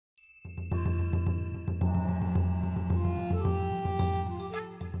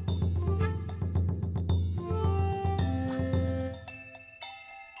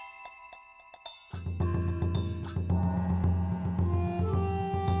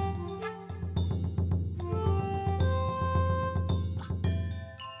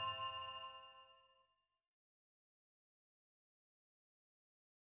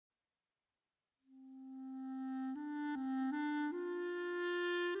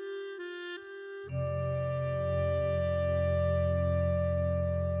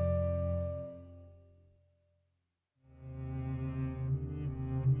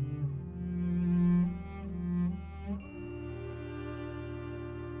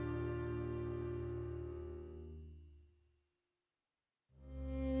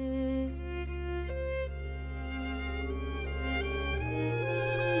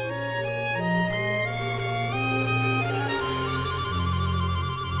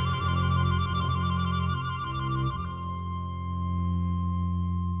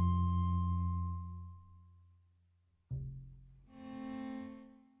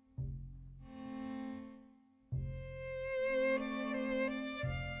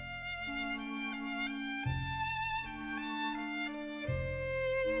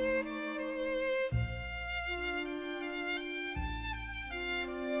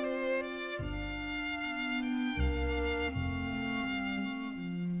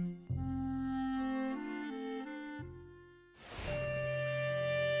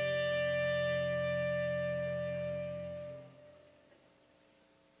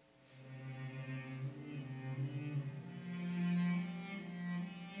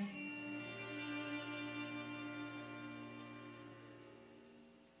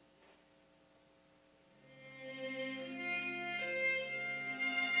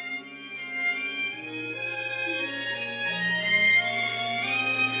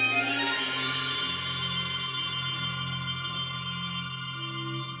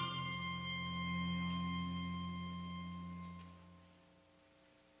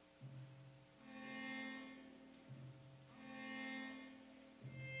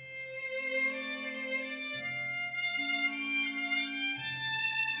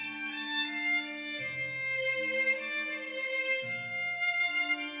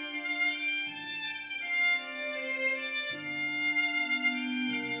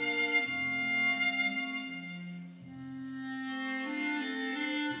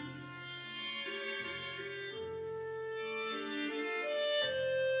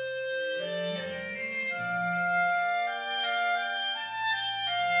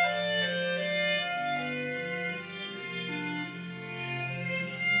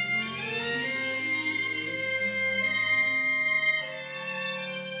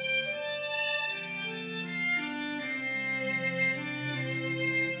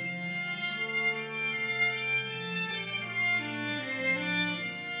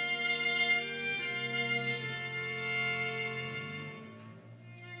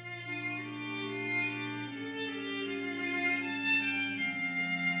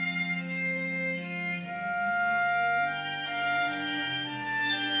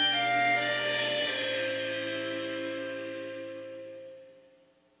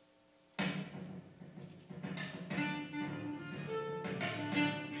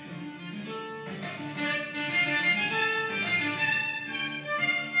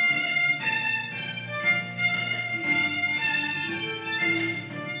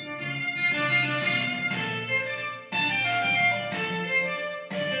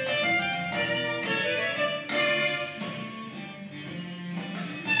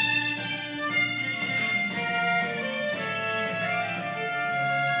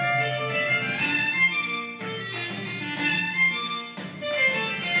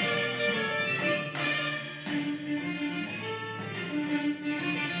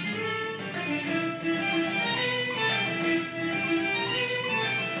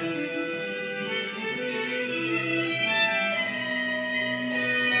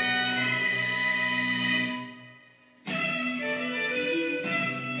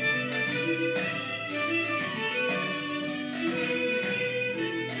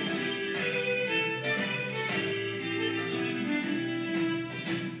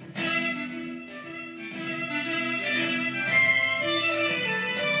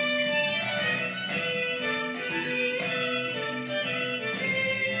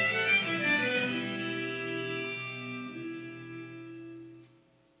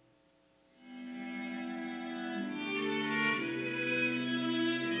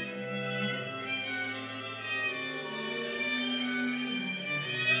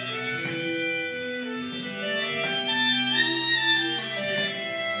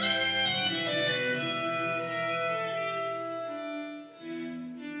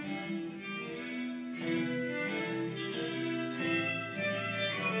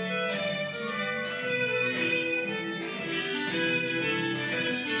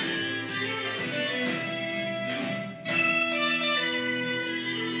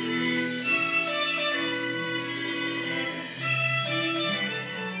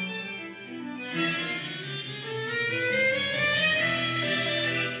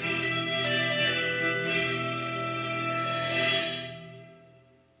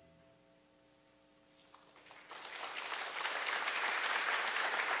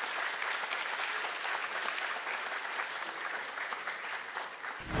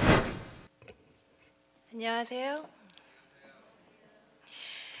안녕하세요.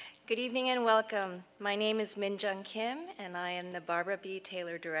 Good evening and welcome. My name is Min Jung Kim, and I am the Barbara B.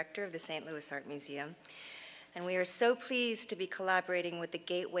 Taylor Director of the St. Louis Art Museum. And we are so pleased to be collaborating with the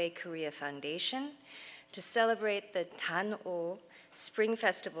Gateway Korea Foundation to celebrate the DanO Spring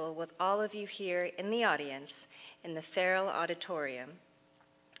Festival with all of you here in the audience in the Farrell Auditorium,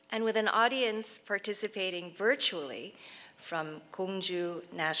 and with an audience participating virtually from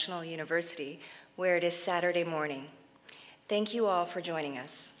Kongju National University, where it is Saturday morning. Thank you all for joining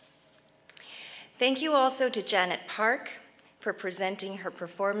us. Thank you also to Janet Park for presenting her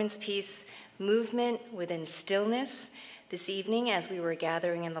performance piece, Movement Within Stillness, this evening as we were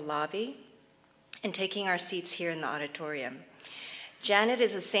gathering in the lobby and taking our seats here in the auditorium. Janet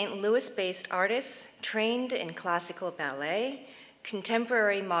is a St. Louis-based artist trained in classical ballet,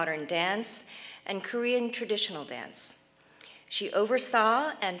 contemporary modern dance, and Korean traditional dance. She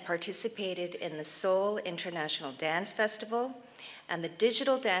oversaw and participated in the Seoul International Dance Festival and the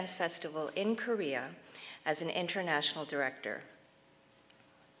Digital Dance Festival in Korea as an international director.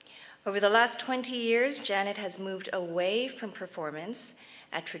 Over the last 20 years, Janet has moved away from performance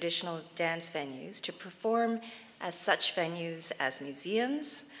at traditional dance venues to perform at such venues as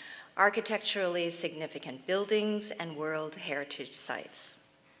museums, architecturally significant buildings, and World Heritage Sites.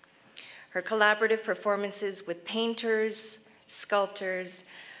 Her collaborative performances with painters, sculptors,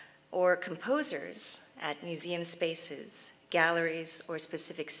 or composers at museum spaces, galleries, or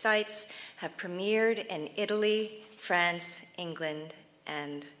specific sites have premiered in Italy, France, England,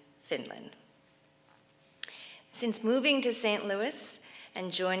 and Finland. Since moving to St. Louis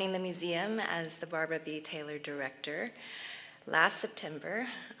and joining the museum as the Barbara B. Taylor Director last September,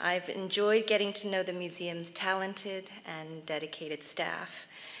 I've enjoyed getting to know the museum's talented and dedicated staff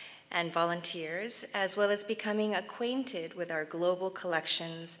and volunteers, as well as becoming acquainted with our global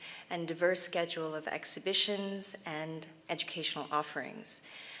collections and diverse schedule of exhibitions and educational offerings,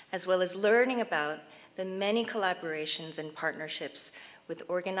 as well as learning about the many collaborations and partnerships with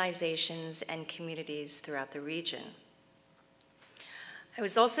organizations and communities throughout the region. I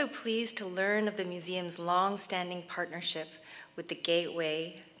was also pleased to learn of the museum's long-standing partnership with the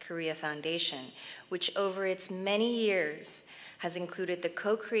Gateway Korea Foundation, which over its many years has included the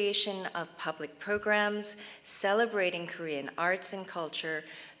co-creation of public programs celebrating Korean arts and culture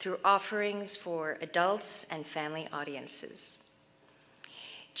through offerings for adults and family audiences.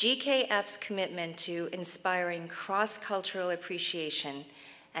 GKF's commitment to inspiring cross-cultural appreciation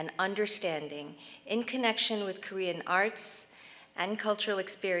and understanding in connection with Korean arts and cultural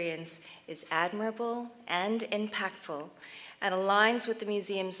experience is admirable and impactful and aligns with the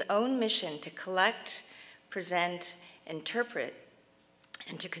museum's own mission to collect, present, interpret,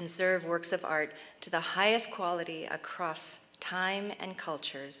 and to conserve works of art to the highest quality across time and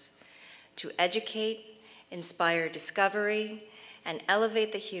cultures, to educate, inspire discovery, and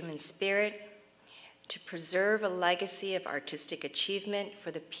elevate the human spirit, to preserve a legacy of artistic achievement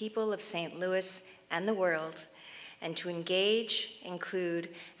for the people of St. Louis and the world, and to engage, include,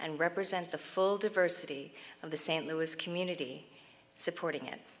 and represent the full diversity of the St. Louis community, supporting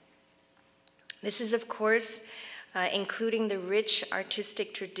it. This is, of course, including the rich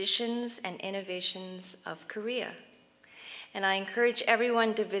artistic traditions and innovations of Korea. And I encourage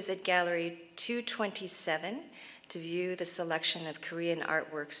everyone to visit Gallery 227 to view the selection of Korean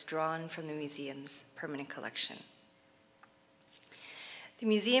artworks drawn from the museum's permanent collection. The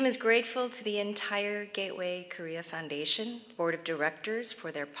museum is grateful to the entire Gateway Korea Foundation Board of Directors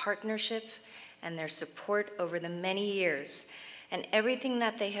for their partnership and their support over the many years and everything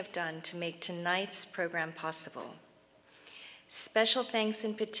that they have done to make tonight's program possible. Special thanks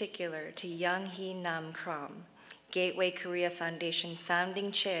in particular to Young-hee Nam Krom, Gateway Korea Foundation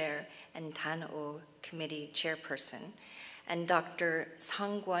Founding Chair and DanO Committee Chairperson, and Dr.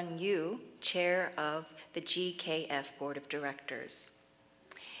 Sang-kwon Yu, Chair of the GKF Board of Directors.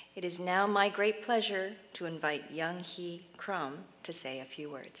 It is now my great pleasure to invite Young-hee Krom to say a few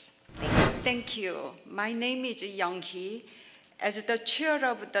words. Thank you. Thank you. My name is Young-hee. As the chair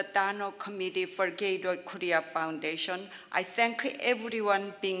of the DanO Committee for Gateway Korea Foundation, I thank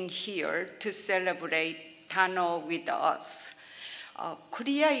everyone being here to celebrate DanO with us.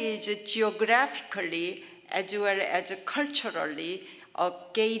 Korea is geographically as well as culturally a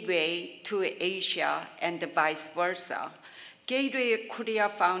gateway to Asia and vice versa. Gateway Korea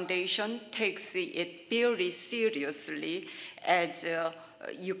Foundation takes it very seriously, as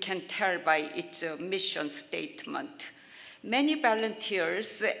you can tell by its mission statement. Many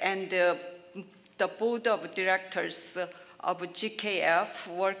volunteers and the board of directors of GKF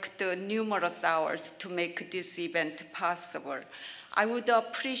worked numerous hours to make this event possible. I would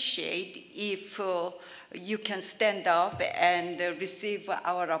appreciate if you can stand up and receive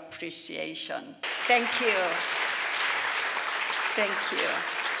our appreciation. Thank you. Thank you.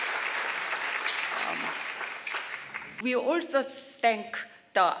 We also thank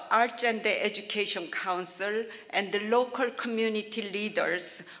the Arts and Education Council and the local community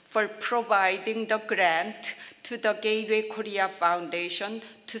leaders for providing the grant to the Gateway Korea Foundation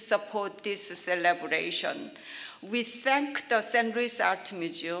to support this celebration. We thank the St. Louis Art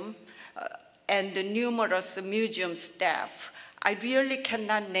Museum and the numerous museum staff. I really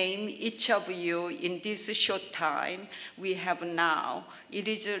cannot name each of you in this short time we have now. It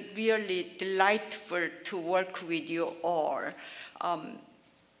is really delightful to work with you all.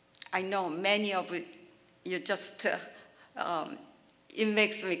 I know many of you just, it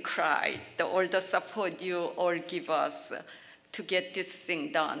makes me cry, all the support you all give us to get this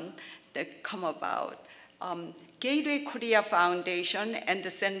thing done, that come about. Gateway Korea Foundation and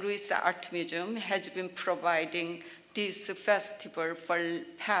the St. Louis Art Museum has been providing this festival for the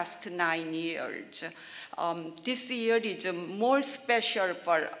past 9 years. This year is more special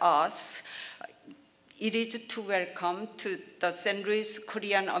for us. It is to welcome to the St. Louis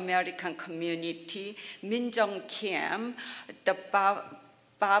Korean American community, Mee Jey, the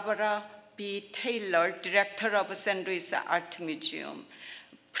Barbara B. Taylor, director of St. Louis Art Museum.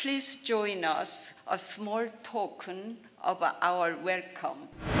 Please join us, a small token of our welcome.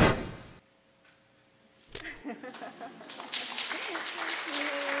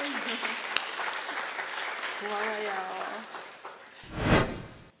 고마워요.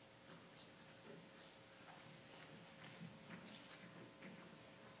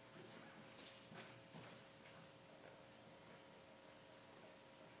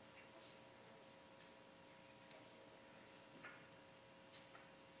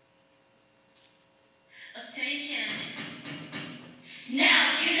 Attention.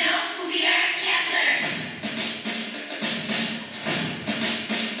 Now you know who we are, Kepler.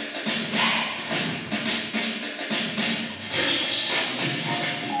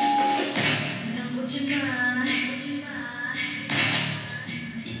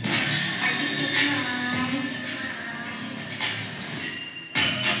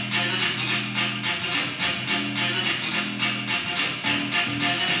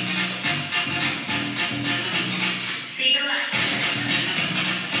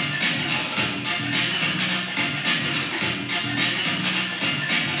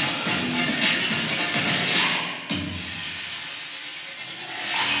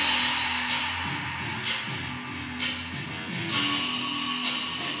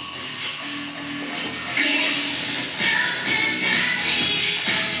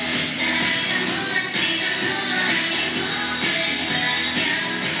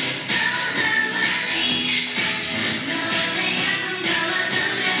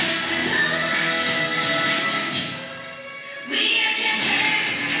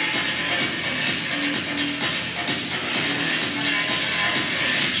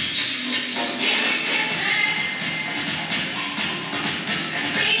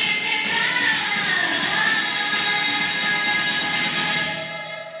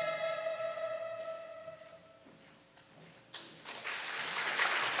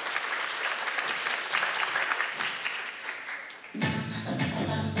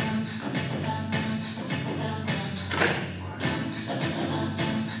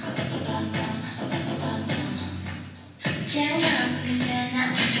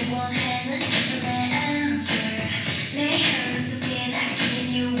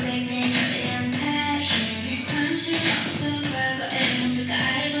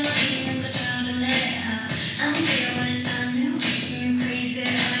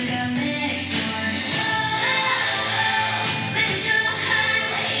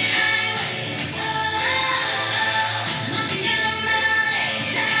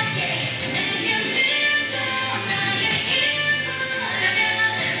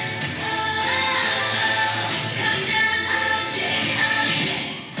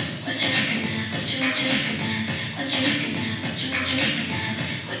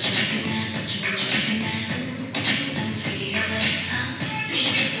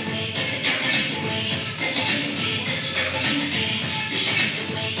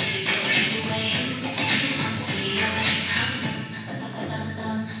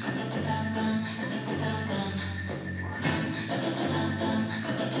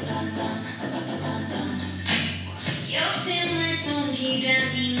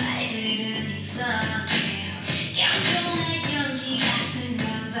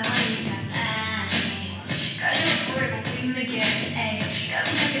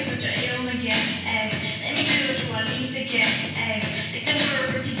 Let me do what you want me to get.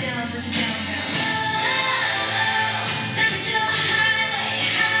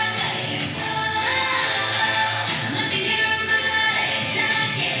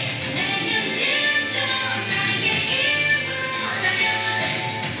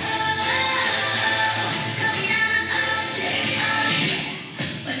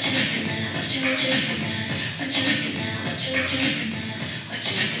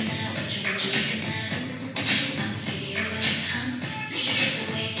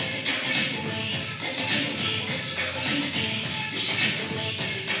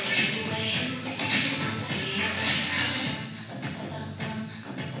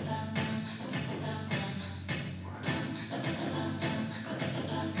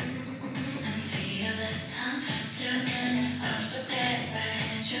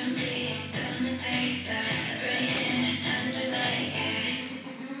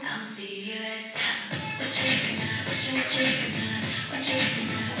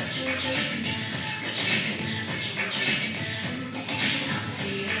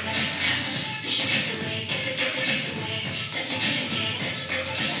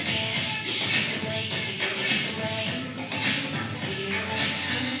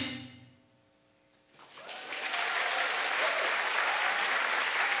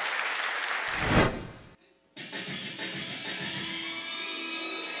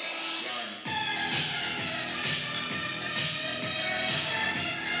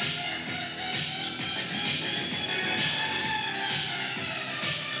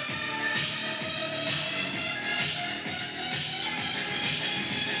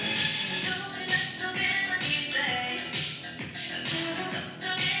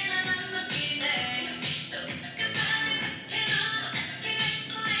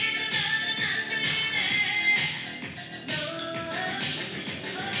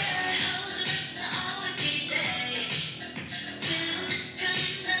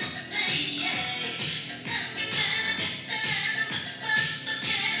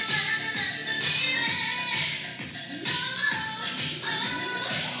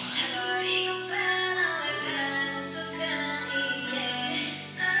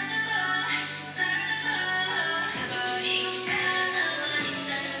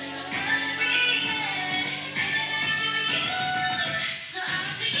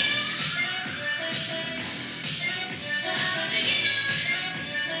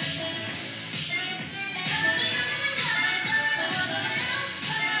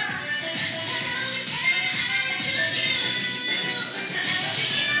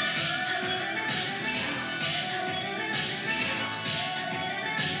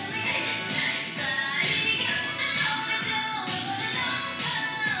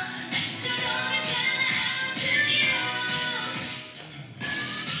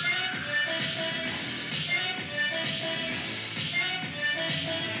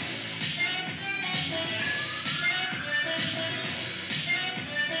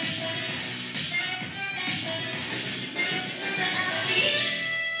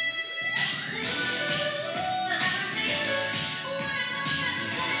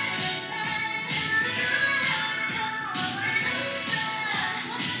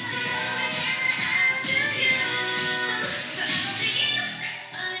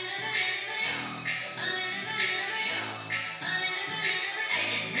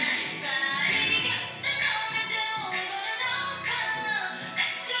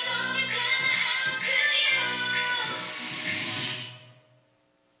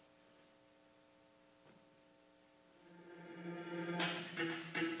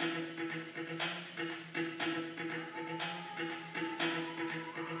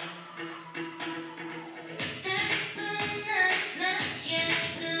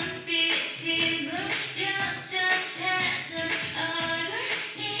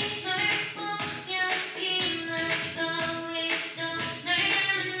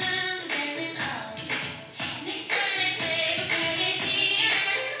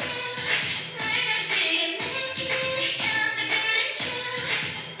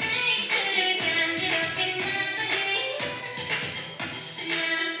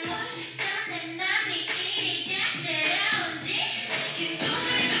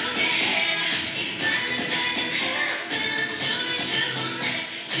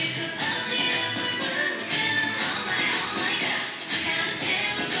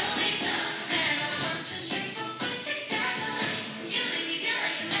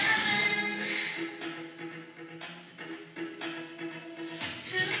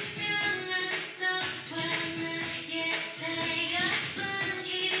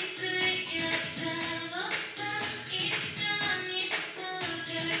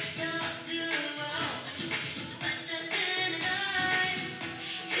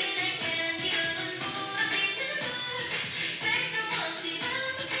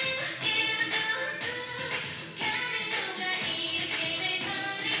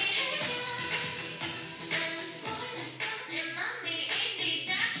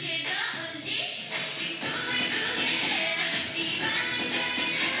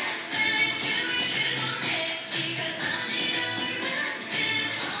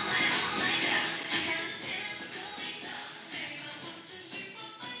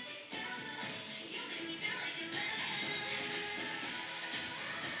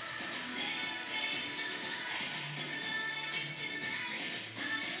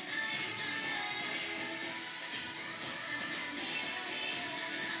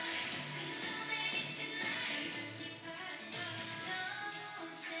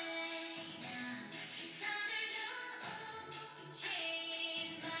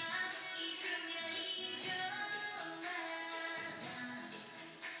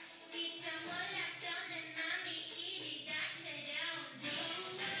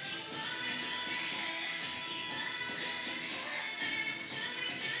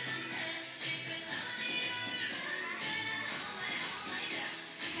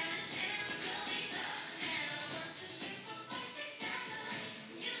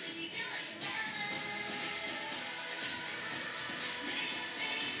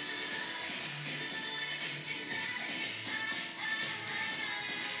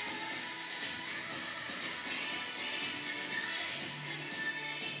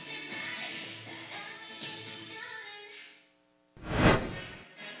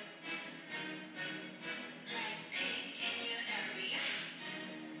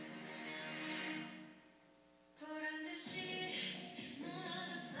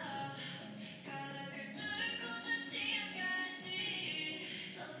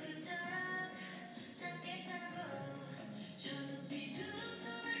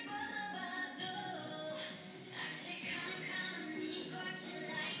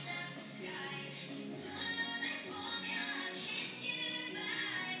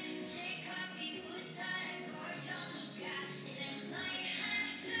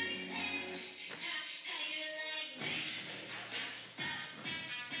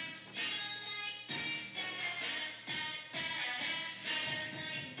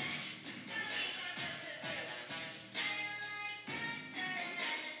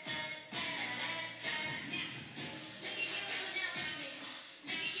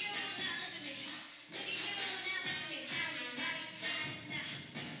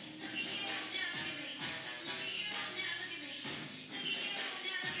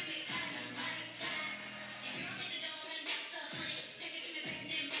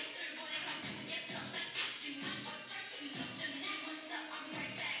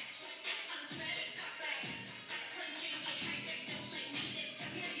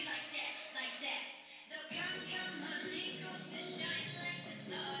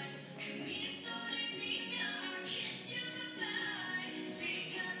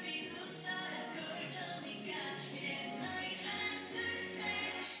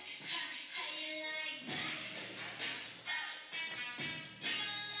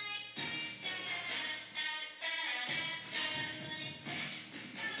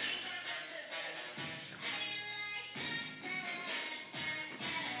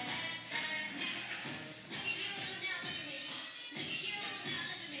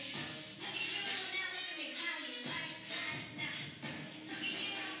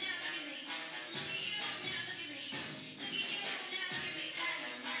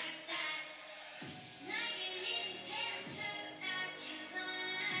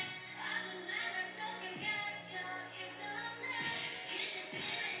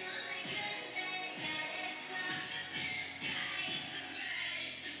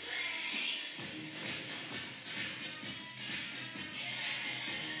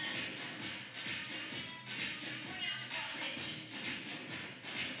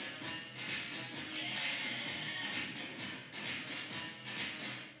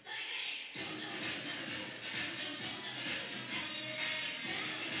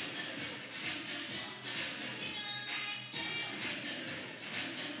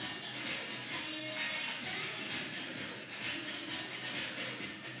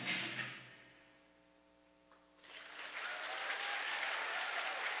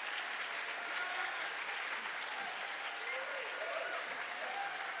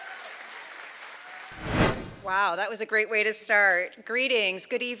 Wow, that was a great way to start. Greetings,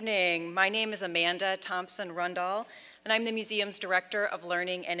 good evening. My name is Amanda Thompson-Rundall, and I'm the museum's Director of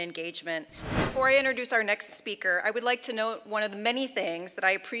Learning and Engagement. Before I introduce our next speaker, I would like to note one of the many things that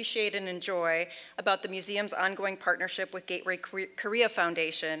I appreciate and enjoy about the museum's ongoing partnership with Gateway Korea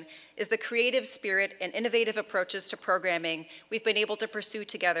Foundation is the creative spirit and innovative approaches to programming we've been able to pursue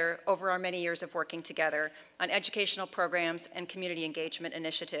together over our many years of working together on educational programs and community engagement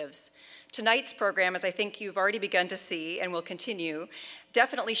initiatives. Tonight's program, as I think you've already begun to see and will continue,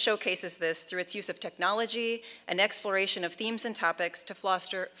 definitely showcases this through its use of technology and exploration of themes and topics to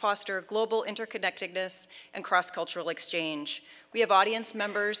foster global interconnectedness and cross-cultural exchange. We have audience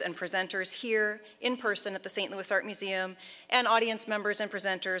members and presenters here in person at the St. Louis Art Museum and audience members and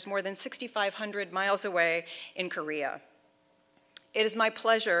presenters more than 6,500 miles away in Korea. It is my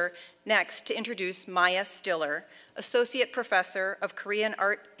pleasure next to introduce Maya Stiller, Associate Professor of Korean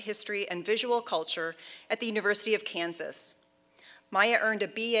Art History and Visual Culture at the University of Kansas. Maya earned a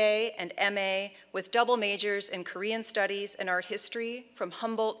BA and MA with double majors in Korean Studies and Art History from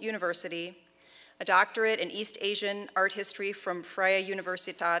Humboldt University, a doctorate in East Asian Art History from Freie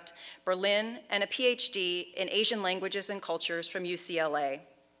Universität Berlin, and a PhD in Asian Languages and Cultures from UCLA.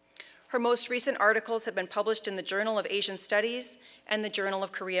 Her most recent articles have been published in the Journal of Asian Studies and the Journal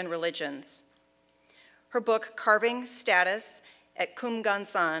of Korean Religions. Her book, Carving Status at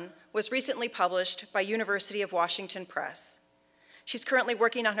Kumgansan, was recently published by University of Washington Press. She's currently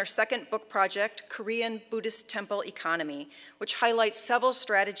working on her second book project, Korean Buddhist Temple Economy, which highlights several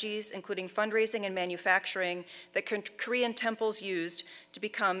strategies, including fundraising and manufacturing, that Korean temples used to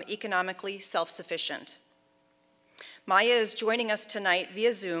become economically self-sufficient. Maya is joining us tonight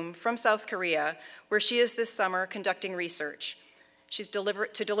via Zoom from South Korea, where she is this summer conducting research. She's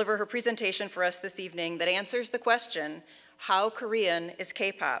to deliver her presentation for us this evening that answers the question, how Korean is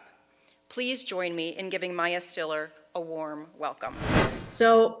K-pop? Please join me in giving Maya Stiller a warm welcome.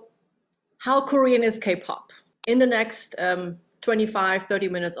 So, how Korean is K-pop? In the next 25, 30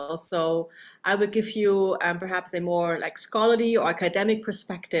 minutes or so, I will give you perhaps a more scholarly or academic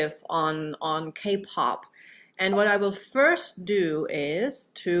perspective on K-pop. And what I will first do is,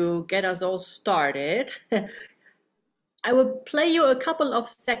 to get us all started, I will play you a couple of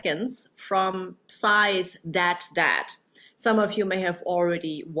seconds from Psy's That. Some of you may have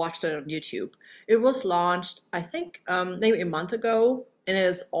already watched it on YouTube. It was launched, I think, maybe a month ago, and it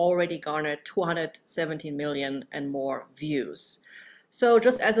has already garnered 217 million and more views. So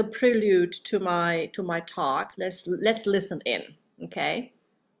just as a prelude to my talk, let's listen in, okay?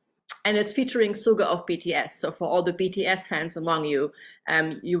 And it's featuring Suga of BTS. So for all the BTS fans among you,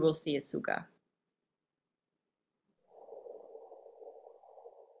 you will see a Suga.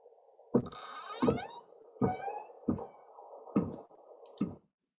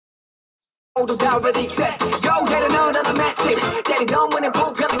 Already set, go get another magic. Getting done when it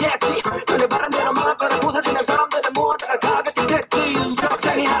broke, gonna get it. 눈을 바른 대로 막 걸어 고사지는 사람들은 모두가 가볍게 됐지.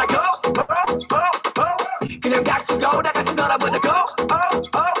 적당히 하나 go, 그냥 각수고 다 같이 놀아보자고.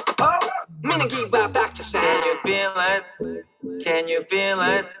 Meaning give back to sound. Can you feel it? Can you feel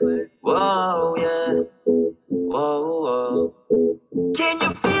it? Whoa, yeah. Whoa, whoa. Can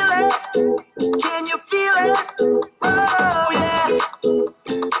you feel it? Can you feel it? Whoa, yeah.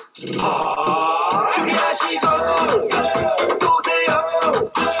 준비하시고 쏘세요.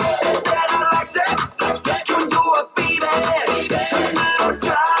 That I like that. 균조와 baby. 흔들어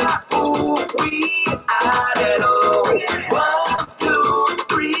좌우 위아래로. 1, 2,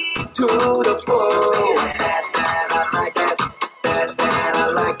 3 to the 4. That I like that. That I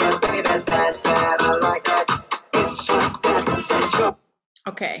like that, baby. That I like that. It's like that.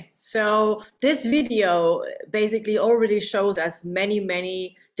 Okay, so this video basically already shows us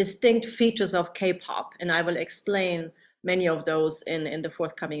many distinct features of K-pop, and I will explain many of those in the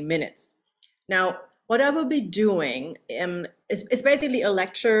forthcoming minutes. Now, what I will be doing is basically a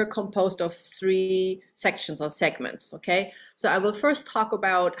lecture composed of 3 sections or segments, okay? So I will first talk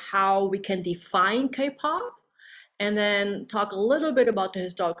about how we can define K-pop, and then talk a little bit about the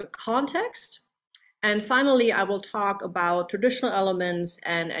historical context. And finally, I will talk about traditional elements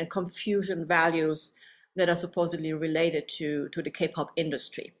and Confucian values that are supposedly related to the K-pop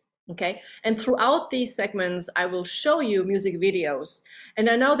industry, okay? And throughout these segments, I will show you music videos. And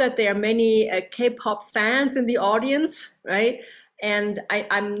I know that there are many K-pop fans in the audience, right? And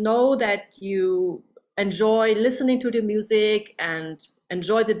I know that you enjoy listening to the music and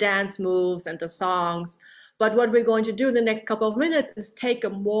enjoy the dance moves and the songs. But what we're going to do in the next couple of minutes is take a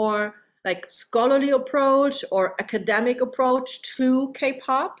more scholarly approach or academic approach to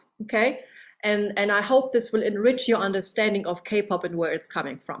K-pop, okay? And I hope this will enrich your understanding of K-pop and where it's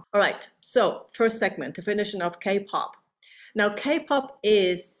coming from. All right, so first segment, definition of K-pop. Now, K-pop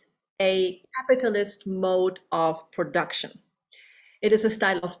is a capitalist mode of production. It is a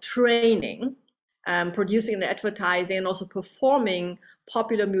style of training, producing and advertising, and also performing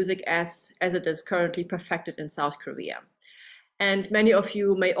popular music as it is currently perfected in South Korea. And many of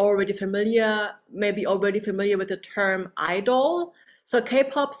you may be already familiar with the term idol. So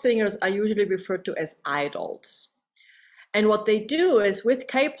K-pop singers are usually referred to as idols. And what they do is with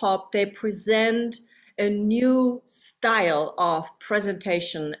K-pop, they present a new style of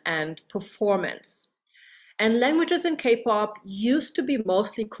presentation and performance. And languages in K-pop used to be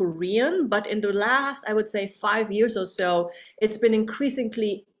mostly Korean, but in the last, I would say 5 years or so, it's been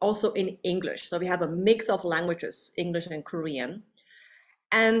increasingly also in English. So we have a mix of languages, English and Korean.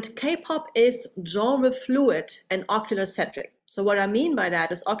 And K-pop is genre fluid and ocular-centric. So what I mean by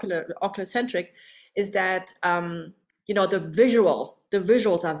that is ocular-centric is that, you know, the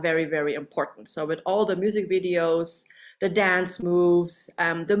visuals are very, very important. So with all the music videos, the dance moves,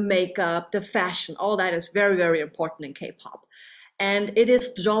 the makeup, the fashion, all that is very, very important in K-pop. And it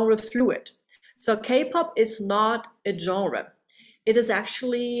is genre fluid. So K-pop is not a genre. It is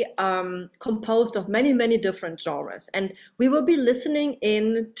actually composed of many, many different genres. And we will be listening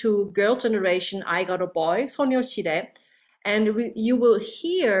in to Girl Generation, I Got a Boy, 소녀시대, and you will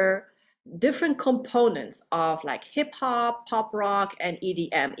hear different components of like hip hop, pop rock, and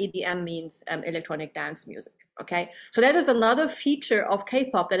EDM. EDM means electronic dance music. Okay, so that is another feature of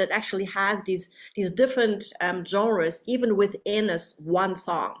K-pop, that it actually has these different genres even within one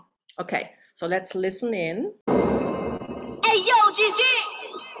song. Okay, so let's listen in. Hey yo, Gigi.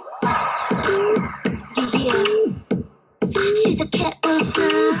 Yeah. 시작해볼까?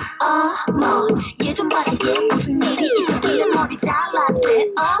 뭐 얘 좀 봐라 얘 무슨 일이 있었길래 머리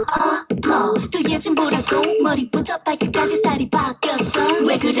잘랐대 뭐 또 얘 좀 보라고 머리부터 발끝까지 살이 바뀌었어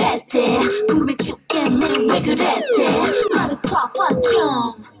왜 그랬대 궁금해 죽겠네 왜 그랬대 말을 팍팍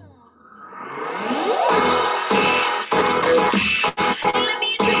좀 Let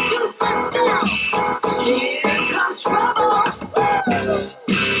me introduce myself Here comes trouble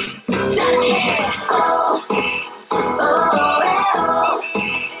따라해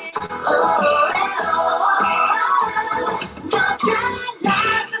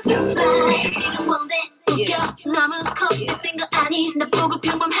너무 커피 생각 아니 나 보고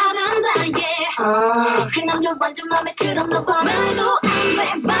평범하단다 yeah 그 남자 완전 맘에 들어 너 봐 말도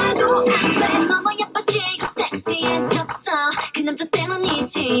안돼 너무 예뻐지고 섹시해졌어 그 남자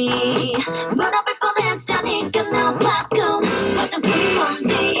때문이지 물어볼 뻔했다니까 너 바꾼 화장품이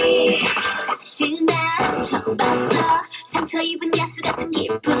뭔지 사실 난 처음 봤어 상처 입은 야수 같은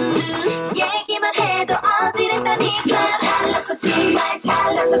기쁜 눈 얘기만 해도 어지럽다니까 잘났어 정말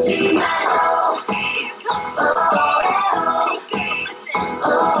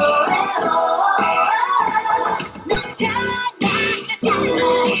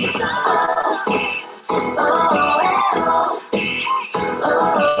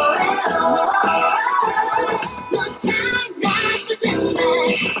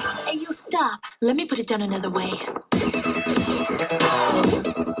Hey, you stop. Let me put it down another way.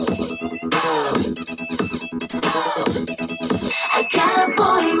 I got a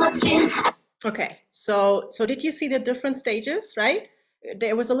boy watching. Okay, so did you see the different stages, right?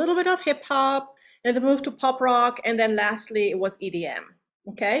 There was a little bit of hip hop, and it moved to pop rock, and then lastly it was EDM.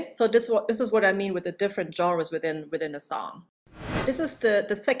 Okay, so this is what I mean with the different genres within a song. This is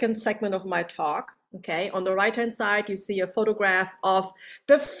the second segment of my talk. Okay, on the right-hand side, you see a photograph of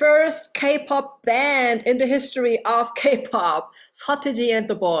the first K-pop band in the history of K-pop, Mee and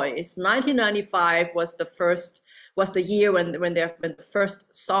the Boys. 1995 was the year when the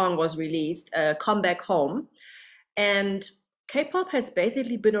first song was released, Come Back Home. And K-pop has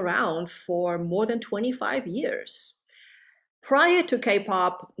basically been around for more than 25 years. Prior to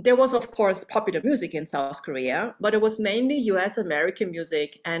K-pop, there was, of course, popular music in South Korea, but it was mainly US American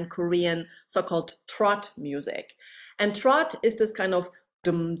music and Korean so-called trot music. And trot is this kind of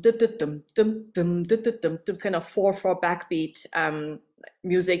dum dum dum dum dum dum dum kind of 4/4 backbeat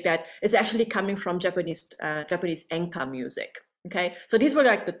music that is actually coming from Japanese enka music. Okay, so these were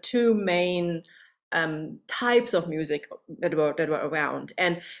like the two main types of music that were around,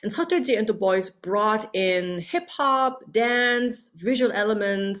 and Mee and the Boys brought in hip hop, dance, visual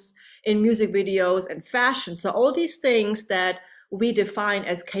elements in music videos and fashion. So all these things that we define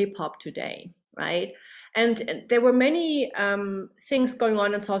as K-pop today, right? And there were many things going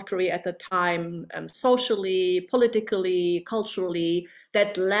on in South Korea at the time, socially, politically, culturally,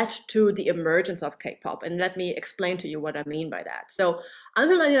 that led to the emergence of K-pop. And let me explain to you what I mean by that. So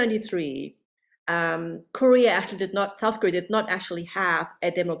until 1993, South Korea did not actually have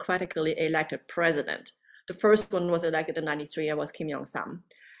a democratically elected president. The first one was elected in 93, it was Kim Young-sam.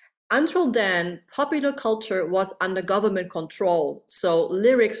 Until then, popular culture was under government control, so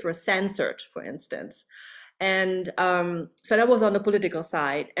lyrics were censored, for instance. And so that was on the political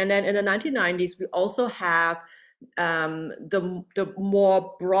side. And then in the 1990s, we also have the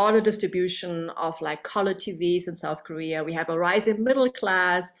more broader distribution of like color TVs in South Korea. We have a rising middle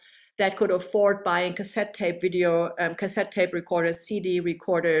class that could afford buying cassette tape recorders, CD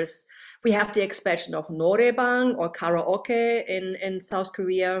recorders. We have the expansion of noraebang or karaoke in South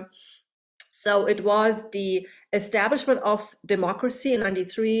Korea. So it was the establishment of democracy in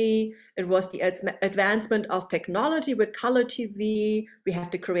 93. It was the advancement of technology with color TV. We have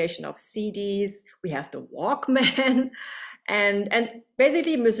the creation of CDs. We have the Walkman. And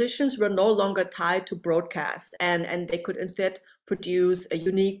basically musicians were no longer tied to broadcast, and they could instead produce a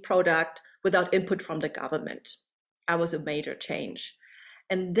unique product without input from the government. That was a major change.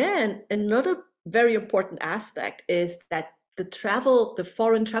 And then another very important aspect is that the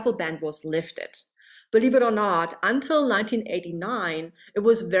foreign travel ban was lifted. Believe it or not, until 1989, it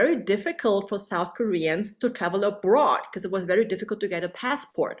was very difficult for South Koreans to travel abroad because it was very difficult to get a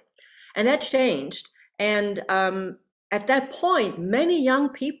passport. And that changed. And at that point, many young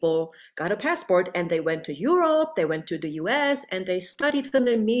people got a passport and they went to Europe, they went to the US, and they studied film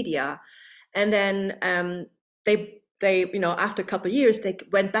and media. And then they after a couple of years, they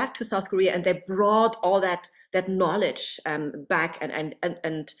went back to South Korea and they brought all that knowledge back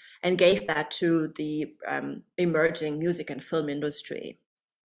and gave that to the emerging music and film industry.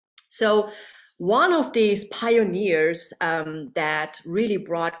 So one of these pioneers that really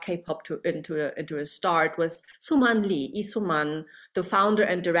brought K-pop into a start was Suman Lee, Lee Suman, the founder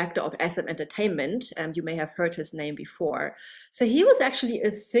and director of SM Entertainment. You may have heard his name before. So he was actually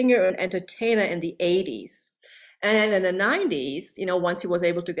a singer and entertainer in the 80s. And in the 90s, once he was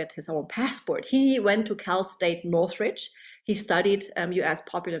able to get his own passport, he went to Cal State Northridge. He studied US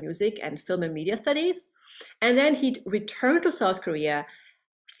popular music and film and media studies. And then he returned to South Korea,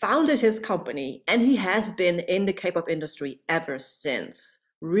 founded his company, and he has been in the K-pop industry ever since.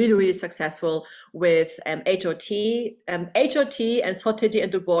 Really, really successful with HOT. HOT and Seo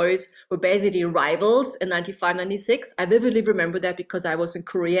and the Boys were basically rivals in 95, 96. I vividly remember that because I was in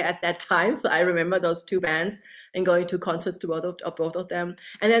Korea at that time. So I remember those two bands and going to concerts to both of them.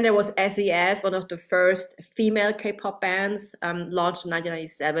 And then there was SES, one of the first female K-pop bands, launched in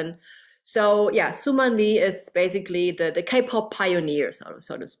 1997. So yeah, Suman Lee is basically the K-pop pioneer,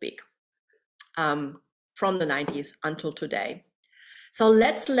 so to speak, from the 90s until today. So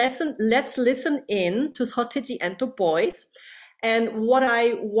let's listen in to Seo and the Boys. And what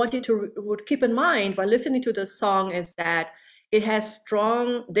I want you to keep in mind while listening to the song is that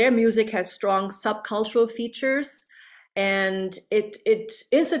their music has strong subcultural features, and it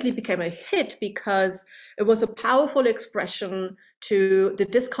instantly became a hit because it was a powerful expression to the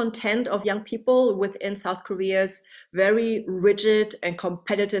discontent of young people within South Korea's very rigid and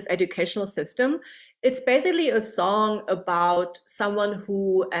competitive educational system. It's basically a song about someone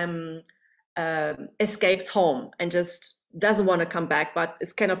who escapes home and just doesn't want to come back, but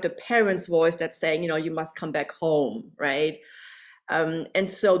it's kind of the parents' voice that's saying, you must come back home, right?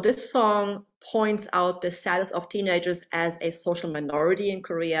 And so this song points out the status of teenagers as a social minority in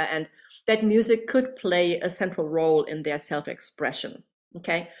Korea, and that music could play a central role in their self-expression.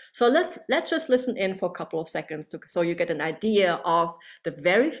 Okay, so let's just listen in for a couple of seconds so you get an idea of the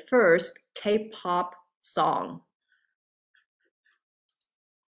very first K-pop song.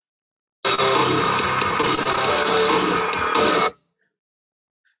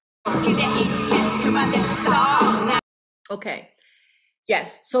 Okay,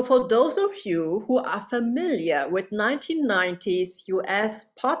 yes, so for those of you who are familiar with 1990s US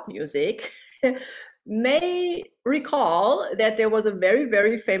pop music, may recall that there was a very,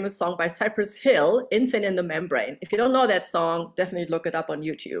 very famous song by Cypress Hill, Insane in the Membrane. If you don't know that song, definitely look it up on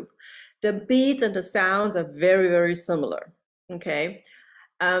YouTube. The beats and the sounds are very, very similar, okay?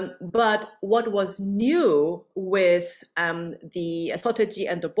 But what was new with the Seo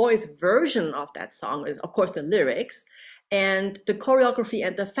and the Boys version of that song is, of course, the lyrics and the choreography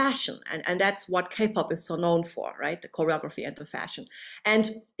and the fashion. And that's what K-pop is so known for, right? The choreography and the fashion.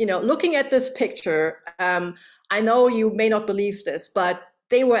 And, looking at this picture, I know you may not believe this, but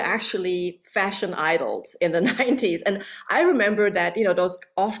they were actually fashion idols in the 90s. And I remember that, those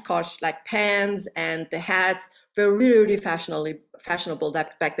Oshkosh like pants and the hats were really, really fashionable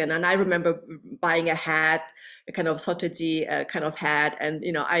back then. And I remember buying a hat, a kind of Seo kind of hat. And,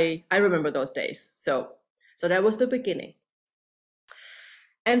 I remember those days. So that was the beginning.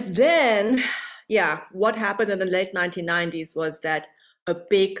 And then yeah, what happened in the late 1990s was that a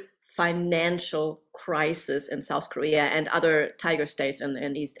big financial crisis in South Korea and other tiger states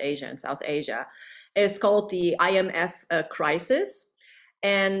in East Asia and South Asia. It's called the IMF crisis,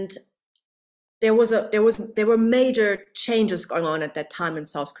 and there were major changes going on at that time in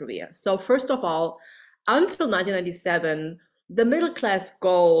South Korea. So first of all, until 1997, the middle class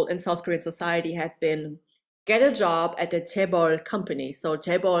goal in South Korean society had been get a job at a chaebol company. So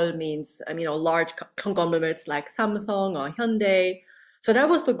chaebol means large conglomerates like Samsung or Hyundai. So that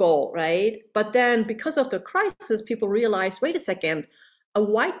was the goal, right? But then because of the crisis, people realized, wait a second, a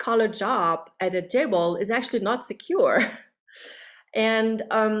white collar job at a chaebol is actually not secure. And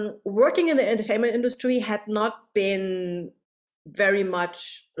working in the entertainment industry had not been very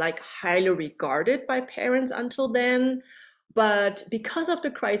much like highly regarded by parents until then. But because of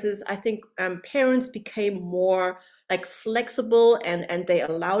the crisis, I think parents became more like flexible, and they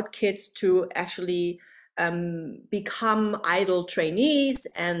allowed kids to actually become idle trainees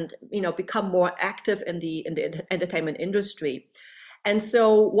and become more active in the entertainment industry. And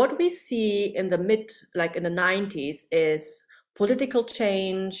so what we see in the in the 90s is political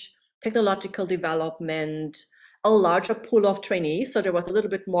change, technological development, a larger pool of trainees. So there was a little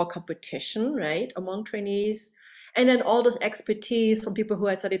bit more competition, right, among trainees. And then all this expertise from people who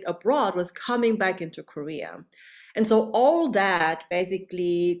had studied abroad was coming back into Korea. And so all that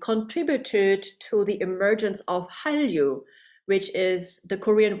basically contributed to the emergence of Hallyu, which is the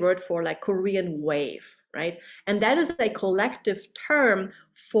Korean word for like Korean wave, right? And that is a collective term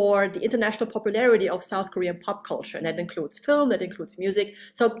for the international popularity of South Korean pop culture. And that includes film, that includes music.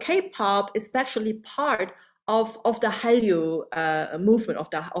 So K-pop is actually part of the Hallyu movement,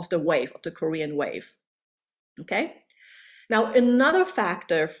 of the wave, of the Korean wave. Okay. Now, another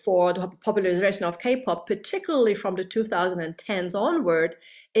factor for the popularization of K-pop, particularly from the 2010s onward,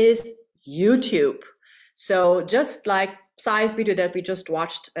 is YouTube. So just like Psy's video that we just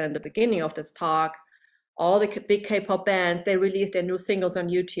watched in the beginning of this talk, all the big K-pop bands, they release their new singles on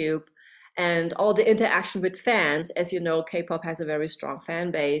YouTube, and all the interaction with fans. As you know, K-pop has a very strong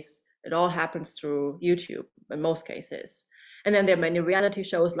fan base. It all happens through YouTube in most cases. And then there are many reality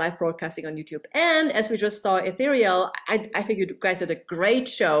shows, live broadcasting on YouTube. And as we just saw, Ethereal, I think you guys did a great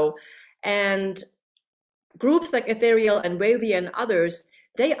show. And groups like Ethereal and Wavy and others,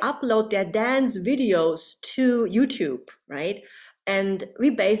 they upload their dance videos to YouTube, right? And we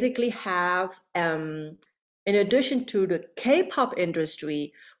basically have, in addition to the K-pop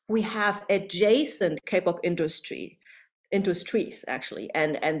industry, we have adjacent K-pop industries actually,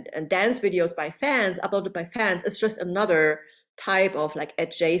 and dance videos by fans, uploaded by fans, is just another type of like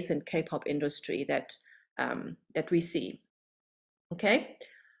adjacent K-pop industry that that we see. Okay,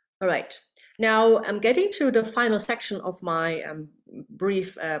 all right. Now I'm getting to the final section of my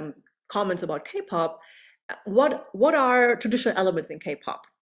brief comments about K-pop. What are traditional elements in K-pop,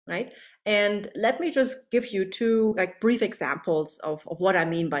 right? And let me just give you two like brief examples of what I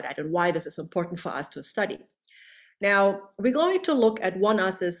mean by that and why this is important for us to study. Now, we're going to look at One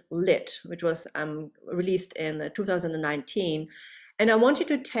Us's Lit, which was released in 2019. And I want you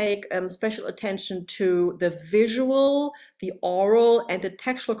to take special attention to the visual, the oral, and the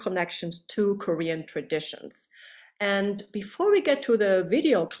textual connections to Korean traditions. And before we get to the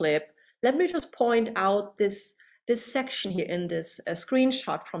video clip, let me just point out this section here in this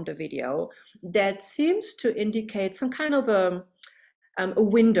screenshot from the video that seems to indicate some kind of a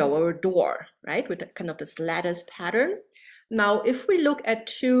window or a door, right, with kind of this lattice pattern. Now, if we look at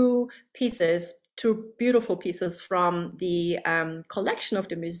two beautiful pieces from the collection of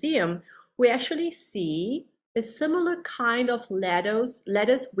the museum, we actually see a similar kind of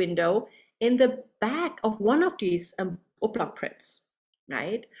lattice window in the back of one of these woodblock prints,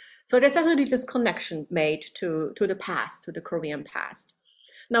 right? So there's definitely this connection made to the past, to the Korean past.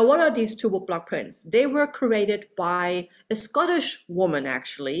 Now, what are these two woodblock prints? They were created by a Scottish woman,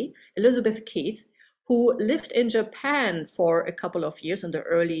 actually, Elizabeth Keith, who lived in Japan for a couple of years in the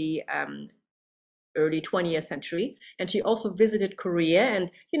early 20th century. And she also visited Korea,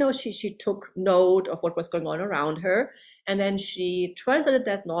 and she took note of what was going on around her. And then she translated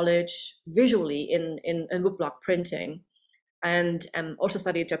that knowledge visually in woodblock printing, and also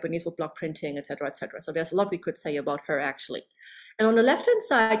studied Japanese woodblock printing, et cetera, et cetera. So there's a lot we could say about her, actually. And on the left-hand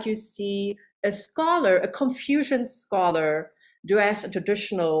side, you see a scholar, a Confucian scholar, dressed in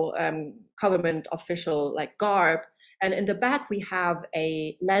traditional government official like garb. And in the back, we have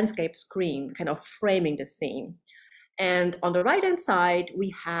a landscape screen kind of framing the scene. And on the right-hand side,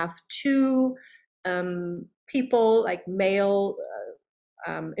 we have two people, like male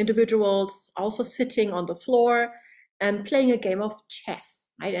individuals, also sitting on the floor. playing a game of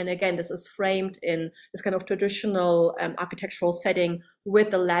chess, right? And again, this is framed in this kind of traditional architectural setting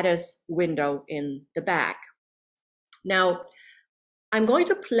with the lattice window in the back. Now, I'm going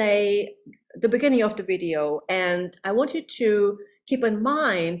to play the beginning of the video, and I want you to keep in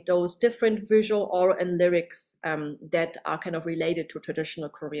mind those different visual, oral, and lyrics that are kind of related to traditional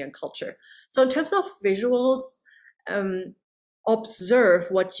Korean culture. So in terms of visuals, observe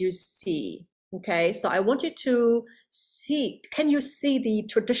what you see, okay? So I want you to see, can you see the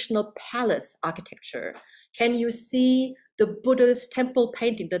traditional palace architecture? Can you see the Buddhist temple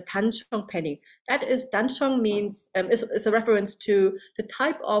painting, the dancheong painting? That is, dancheong means, is a reference to the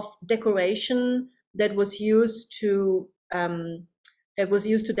type of decoration that was used to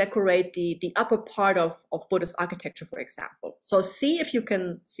decorate the upper part of Buddhist architecture, for example. So see if you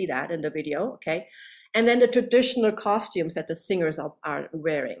can see that in the video, okay? And then the traditional costumes that the singers are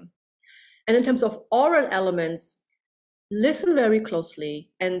wearing. And in terms of oral elements, listen very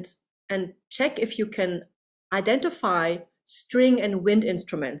closely and check if you can identify string and wind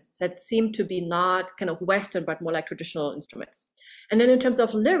instruments that seem to be not kind of Western, but more like traditional instruments. And then in terms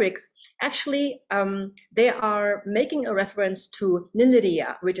of lyrics, actually, they are making a reference to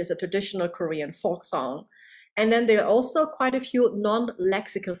nilriya, which is a traditional Korean folk song. And then there are also quite a few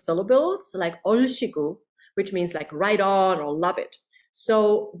non-lexical syllables, like olshigu, which means like right on or love it.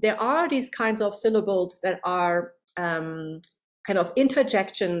 So there are these kinds of syllables that are kind of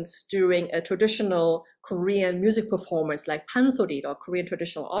interjections during a traditional Korean music performance like pansorit or Korean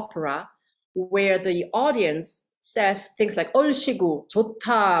traditional opera, where the audience says things like olshigu,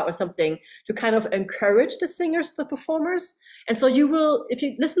 좋다, or something to kind of encourage the singers, the performers. And so you will, if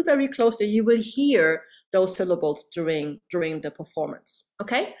you listen very closely, you will hear those syllables during the performance.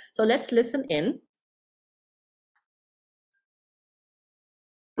 Okay, so let's listen in.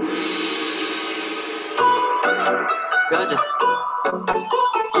 가자.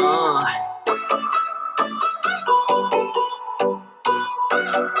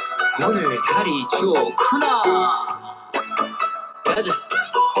 오늘 달이 좋구나. 가자.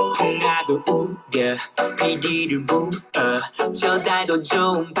 풍악을 우려 비리를 부어 저 달도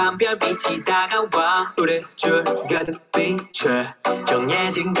좋은 밤별빛이 다가와 우리 줄 가득 비춰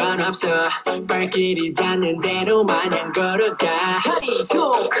정해진 건 없어 발길이 닿는 대로 마냥 걸어가 달이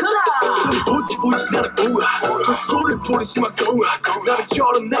좋구나 우지 나는 우아 저 소리를 부르지마 고아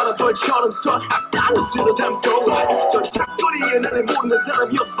나비처럼 나는 벌처럼 서 앞단을 쓸어 담고 저 작거리에 나를 모르는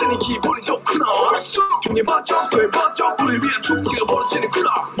사람이 없으니 기분이 좋구나 종이 번쩍 소리 번쩍 우리 위한 축제가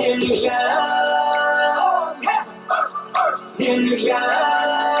벌어지는구나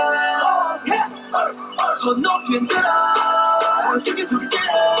손 높이 흔들어 크게 소리 질러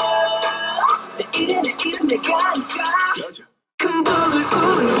내 이름 내가 큰 불을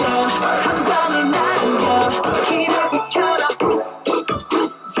울려 한 방에 날려 힘을 비켜라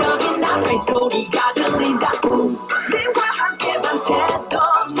저기 나팔 소리가 들린다 우리와 함께 밤새도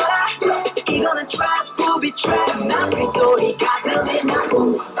나 이거는 trap booby trap 나팔 소리가 들린다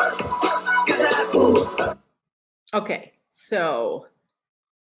Okay, so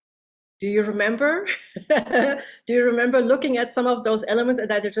do you remember? Do you remember looking at some of those elements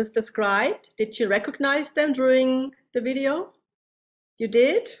that I just described? Did you recognize them during the video? You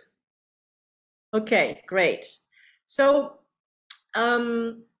did? Okay, great. So,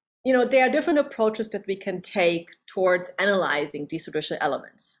 you know, there are different approaches that we can take towards analyzing these traditional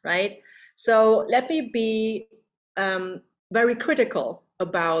elements, right? So let me be very critical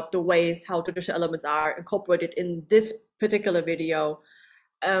about the ways how traditional elements are incorporated in this particular video.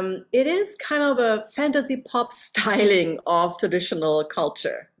 It is kind of a fantasy pop styling of traditional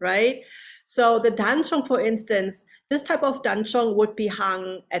culture, right? So the dancheong, for instance, this type of dancheong would be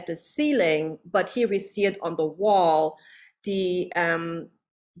hung at the ceiling, but here we see it on the wall.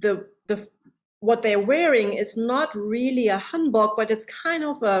 What they're wearing is not really a hanbok, but it's kind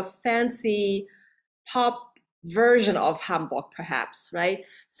of a fancy pop version of hanbok, perhaps, right?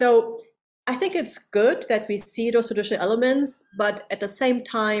 So I think it's good that we see those traditional elements, but at the same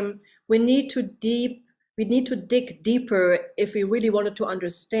time, we need to dig deeper if we really wanted to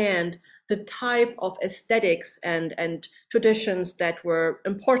understand the type of aesthetics and traditions that were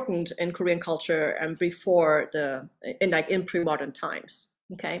important in Korean culture and before in pre-modern times.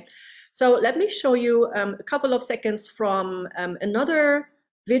 Okay, so let me show you a couple of seconds from another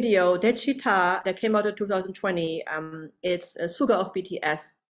video, Dechita, that came out in 2020. It's Suga of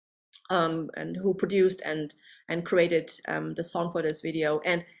BTS, and who produced and created the song for this video.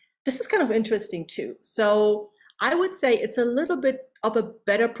 And this is kind of interesting too. So I would say it's a little bit of a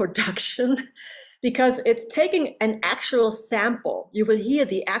better production because it's taking an actual sample. You will hear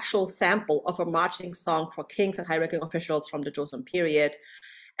the actual sample of a marching song for kings and high-ranking officials from the Joseon period.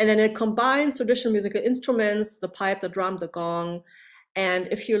 And then it combines traditional musical instruments, the pipe, the drum, the gong. And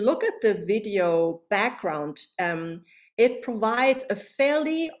if you look at the video background, it provides a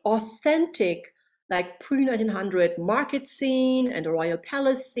fairly authentic, like pre-1900 market scene and a royal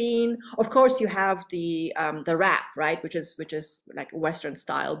palace scene. Of course, you have the rap, right, which is like Western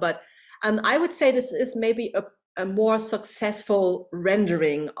style. But I would say this is maybe a more successful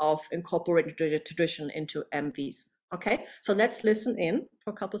rendering of incorporating tradition into MVs. Okay, so let's listen in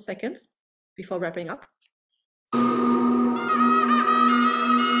for a couple seconds before wrapping up.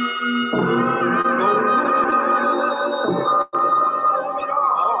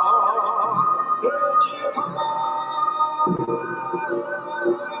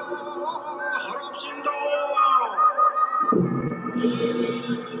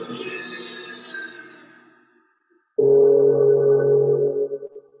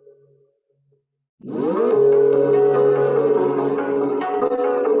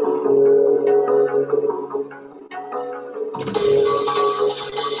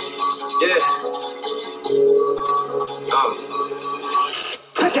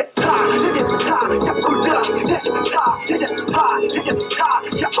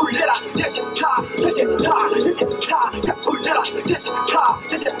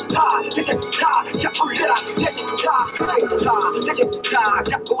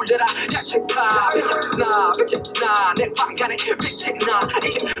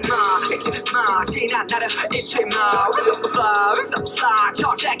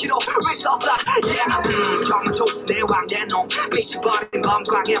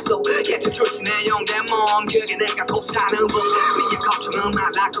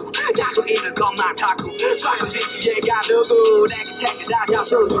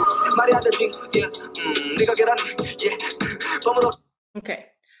 Okay,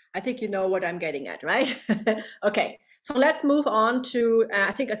 I think you know what I'm getting at, right? Okay, so let's move on to,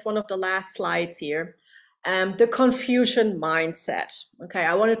 I think it's one of the last slides here, the Confucian mindset. Okay,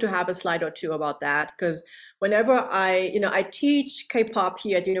 I wanted to have a slide or two about that because whenever I teach K-pop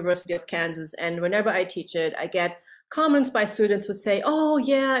here at the University of Kansas, and whenever I teach it, I get comments by students who say, oh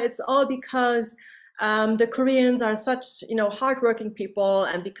yeah, it's all because the Koreans are such, hardworking people,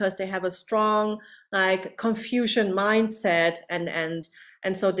 and because they have a strong, like, Confucian mindset,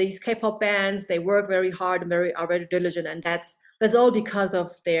 and so these K-pop bands, they work very hard and are very diligent, and that's all because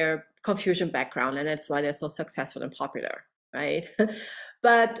of their Confucian background, and that's why they're so successful and popular, right?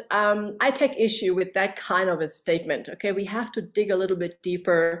 But I take issue with that kind of a statement. Okay, we have to dig a little bit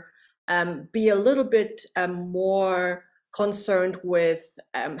deeper, be a little bit more concerned with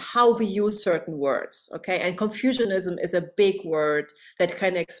how we use certain words, okay? And Confucianism is a big word that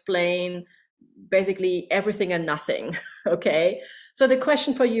can explain basically everything and nothing, okay? So the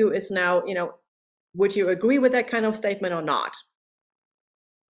question for you is now, would you agree with that kind of statement or not?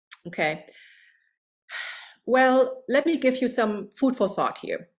 Okay. Well, let me give you some food for thought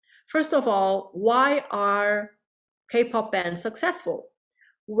here. First of all, why are K-pop bands successful?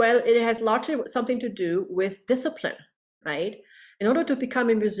 Well, it has largely something to do with discipline, right? In order to become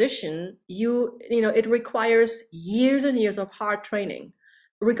a musician, it requires years and years of hard training,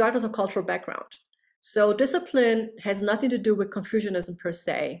 regardless of cultural background. So discipline has nothing to do with Confucianism per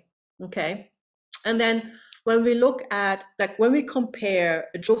se, okay? And then when we look at, like, when we compare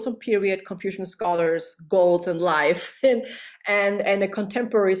a Joseon period Confucian scholars' goals in life and a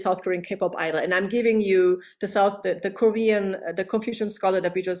contemporary South Korean K-pop idol, and I'm giving you the Confucian scholar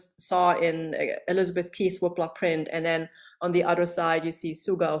that we just saw in Elizabeth Key's woodblock print, and then on the other side you see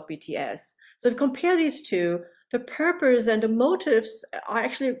Suga of BTS. So if you compare these two, the purpose and the motives are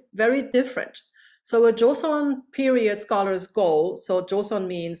actually very different. So a Joseon period scholar's goal, so Joseon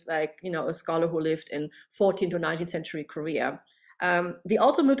means like, a scholar who lived in 14th to 19th century Korea. The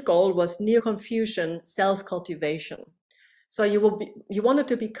ultimate goal was Neo-Confucian self-cultivation. So you wanted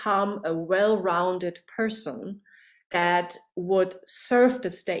to become a well-rounded person that would serve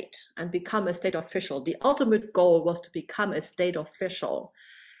the state and become a state official. The ultimate goal was to become a state official.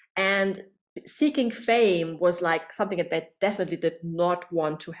 And seeking fame was like something that they definitely did not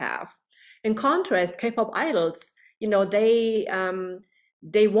want to have. In contrast, K-pop idols, they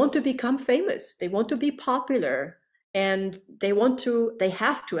want to become famous. They want to be popular, and they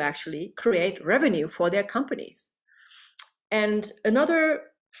have to actually create revenue for their companies. And another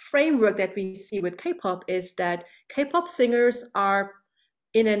framework that we see with K-pop is that K-pop singers are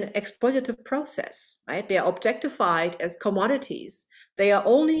in an exploitative process, right? They are objectified as commodities. They are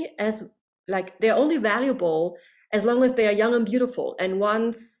only valuable as long as they are young and beautiful. And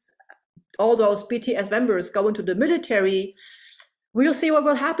once all those BTS members go into the military, we'll see what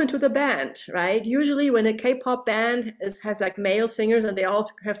will happen to the band, right? Usually when a K-pop band has like male singers and they all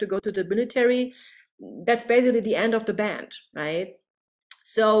have to go to the military, that's basically the end of the band, right?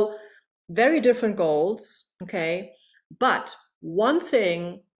 So very different goals, okay? But one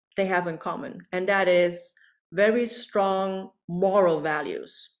thing they have in common, and that is very strong moral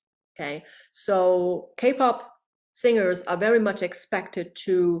values, okay? So K-pop singers are very much expected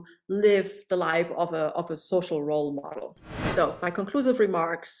to live the life of a social role model. So my conclusive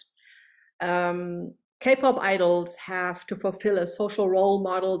remarks, K-pop idols have to fulfill a social role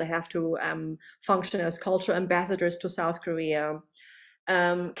model. They have to function as cultural ambassadors to South Korea.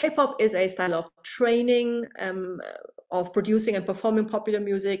 K-pop is a style of training, of producing and performing popular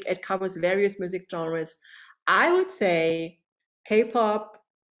music. It covers various music genres. I would say K-pop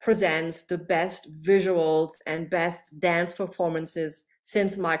presents the best visuals and best dance performances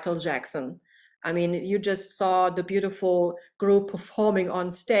since Michael Jackson. I mean, you just saw the beautiful group performing on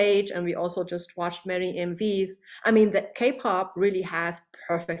stage, and we also just watched many MVs. I mean, the K-pop really has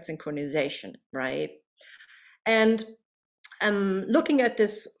perfect synchronization, right? And looking at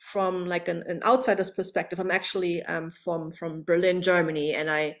this from like an outsider's perspective, I'm actually from Berlin, Germany, and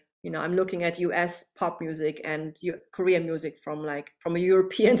I'm looking at US pop music and Korean music from a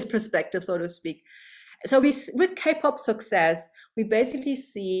European's perspective, so to speak. So with K-pop success, we basically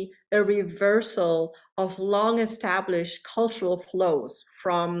see a reversal of long established cultural flows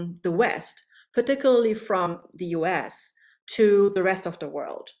from the West, particularly from the US, to the rest of the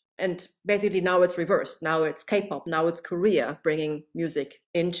world. And basically now it's reversed. Now it's K-pop, now it's Korea bringing music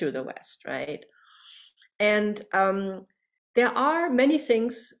into the West, right? And there are many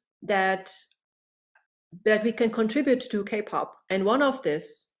things that we can contribute to K-pop. And one of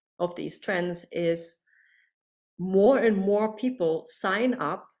these trends is more and more people sign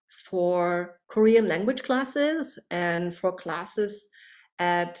up for Korean language classes and for classes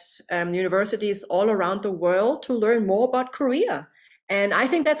at universities all around the world to learn more about Korea. And I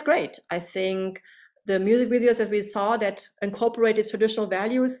think that's great. I think the music videos that we saw that incorporate its traditional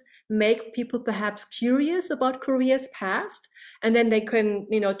values make people perhaps curious about Korea's past. And then they can,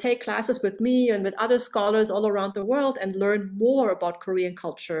 take classes with me and with other scholars all around the world and learn more about Korean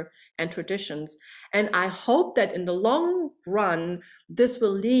culture and traditions. And I hope that in the long run, this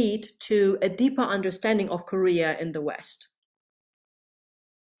will lead to a deeper understanding of Korea in the West.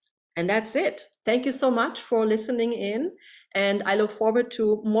 And that's it. Thank you so much for listening in. And I look forward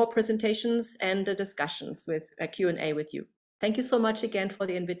to more presentations and the discussions with a Q&A with you. Thank you so much again for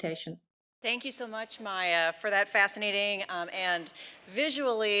the invitation. Thank you so much, Maya, for that fascinating and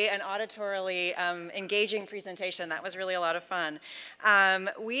visually and auditorily engaging presentation. That was really a lot of fun.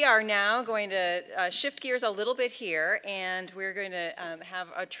 We are now going to shift gears a little bit here, and we're going to have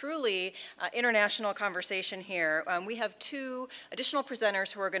a truly international conversation here. We have two additional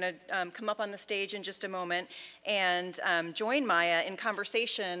presenters who are going to come up on the stage in just a moment and join Maya in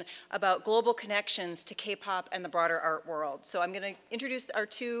conversation about global connections to K-pop and the broader art world. So I'm going to introduce our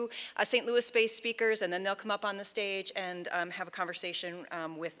two St. Louis-based speakers, and then they'll come up on the stage and have a conversation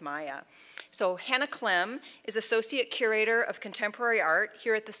with Maya. So Hannah Klemm is Associate Curator of Contemporary Art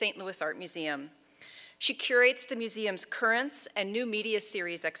here at the St. Louis Art Museum. She curates the museum's Currents and New Media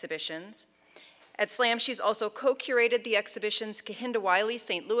Series exhibitions. At SLAM, she's also co-curated the exhibitions Kehinde Wiley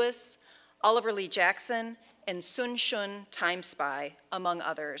St. Louis, Oliver Lee Jackson, and Sun Shun Time Spy, among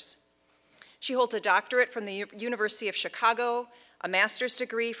others. She holds a doctorate from the University of Chicago, a master's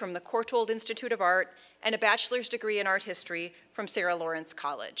degree from the Courtauld Institute of Art, and a bachelor's degree in art history from Sarah Lawrence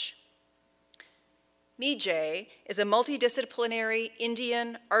College. Mee Jey is a multidisciplinary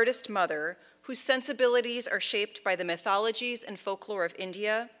Indian artist mother whose sensibilities are shaped by the mythologies and folklore of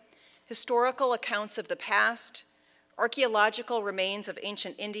India, historical accounts of the past, archaeological remains of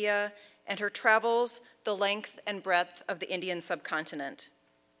ancient India, and her travels the length and breadth of the Indian subcontinent.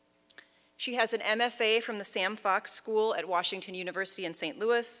 She has an MFA from the Sam Fox School at Washington University in St.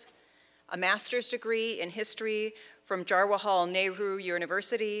 Louis, a master's degree in history from Jawaharlal Nehru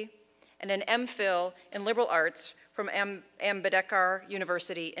University, and an MPhil in liberal arts from Ambedkar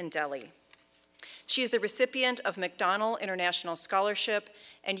University in Delhi. She is the recipient of McDonnell International Scholarship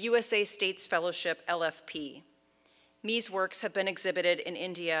and USA States Fellowship, LFP. Mee's works have been exhibited in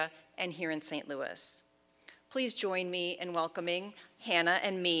India and here in St. Louis. Please join me in welcoming Hannah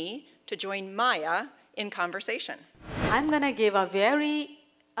and Mee to join Maya in conversation. I'm gonna give a very,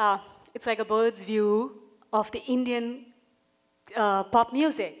 it's like a bird's view of the Indian pop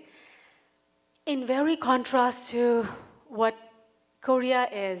music. In very contrast to what Korea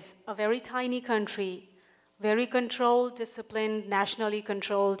is, a very tiny country, very controlled, disciplined, nationally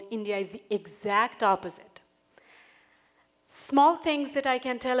controlled. India is the exact opposite. Small things that I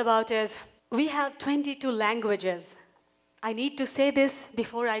can tell about is we have 22 languages. I need to say this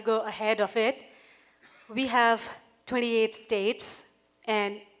before I go ahead of it. We have 28 states,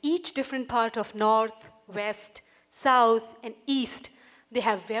 and each different part of North, West, South, and East, they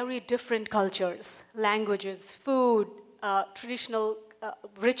have very different cultures, languages, food, traditional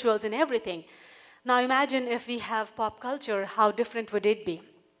rituals, and everything. Now imagine if we have pop culture, how different would it be?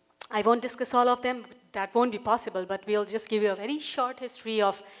 I won't discuss all of them, that won't be possible, but we'll just give you a very short history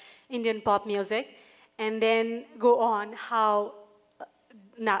of Indian pop music, and then go on how,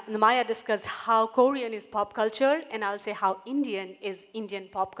 Maya discussed how Korean is pop culture, and I'll say how Indian is Indian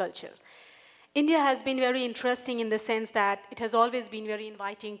pop culture. India has been very interesting in the sense that it has always been very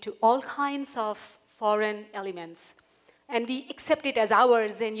inviting to all kinds of foreign elements. And we accept it as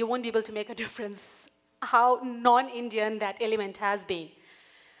ours, then you won't be able to make a difference how non-Indian that element has been.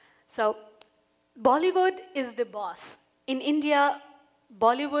 So Bollywood is the boss. In India,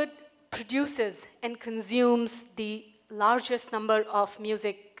 Bollywood produces and consumes the largest number of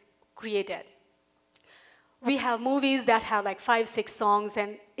music created. We have movies that have like 5, 6 songs,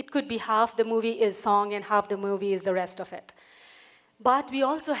 and it could be half the movie is song and half the movie is the rest of it. But we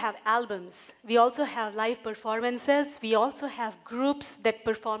also have albums. We also have live performances. We also have groups that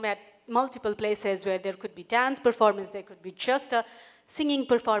perform at multiple places where there could be dance performance, there could be just a singing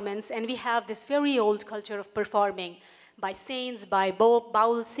performance, and we have this very old culture of performing by saints, by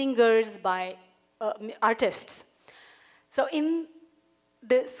bowl singers, by artists. So in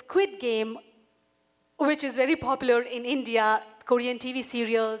the Squid Game, which is very popular in India, Korean TV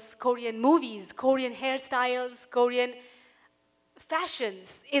serials, Korean movies, Korean hairstyles, Korean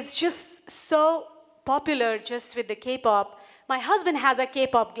fashions, it's just so popular just with the K-pop. My husband has a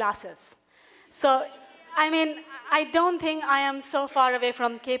K-pop glasses. So, I mean, I don't think I am so far away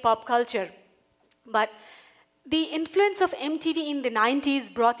from K-pop culture. But the influence of MTV in the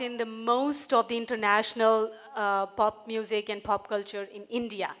 90s brought in the most of the international pop music and pop culture in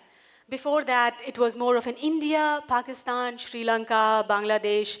India. Before that, it was more of an India, Pakistan, Sri Lanka,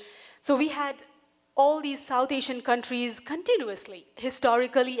 Bangladesh. So we had all these South Asian countries continuously,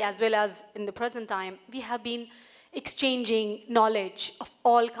 historically as well as in the present time. We have been exchanging knowledge of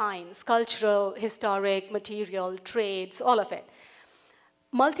all kinds, cultural, historic, material, trades, all of it.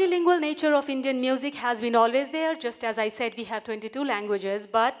 Multilingual nature of Indian music has been always there. Just as I said, we have 22 languages,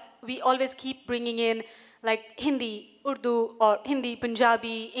 but we always keep bringing in like Hindi, Urdu, or Hindi,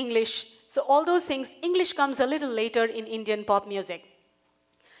 Punjabi, English. So all those things, English comes a little later in Indian pop music.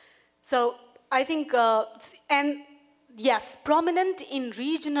 So I think, and yes, prominent in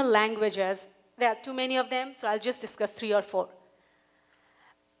regional languages, there are too many of them, so I'll just discuss 3 or 4.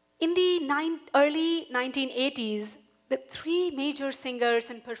 In the early 1980s, the 3 major singers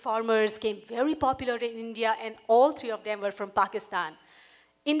and performers became very popular in India, and all 3 of them were from Pakistan.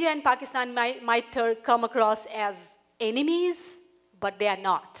 India and Pakistan might come across as enemies, but they are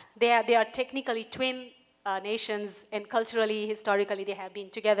not. They are technically twin nations, and culturally, historically, they have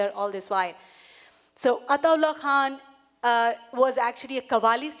been together all this while. So Ataullah Khan was actually a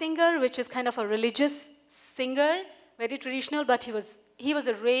Qawwali singer, which is kind of a religious singer, very traditional, but he was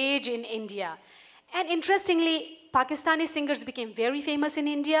a rage in India. And interestingly, Pakistani singers became very famous in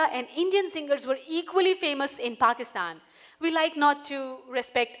India, and Indian singers were equally famous in Pakistan. We like not to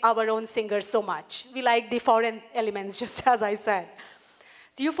respect our own singers so much. We like the foreign elements, just as I said.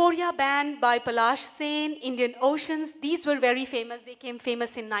 So Euphoria band by Palash Sen, Indian Oceans, these were very famous. They became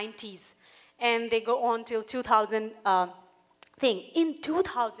famous in 90s, and they go on till 2000 thing. In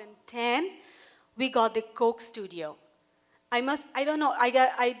 2010, we got the Coke Studio. I'm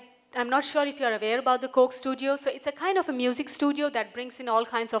not sure if you're aware about the Coke Studio. So it's a kind of a music studio that brings in all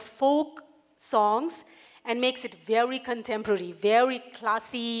kinds of folk songs and makes it very contemporary, very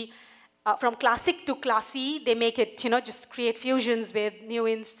classy. From classic to classy, they make it, just create fusions with new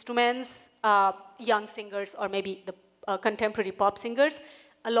instruments, young singers, or maybe the contemporary pop singers,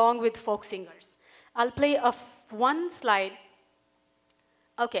 along with folk singers. I'll play one slide.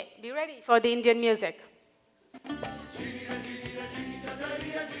 Okay, be ready for the Indian music.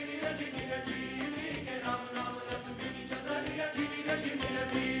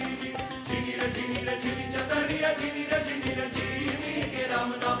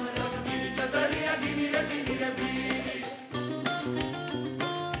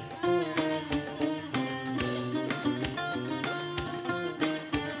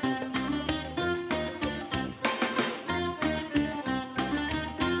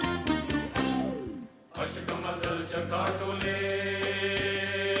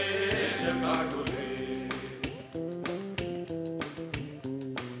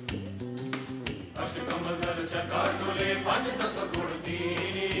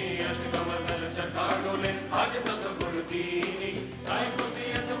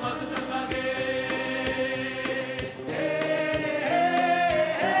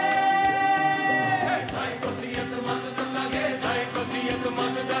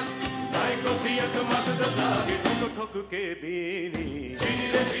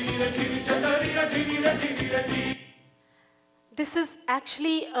 This is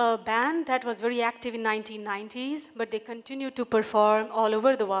actually a band that was very active in 1990s, but they continue to perform all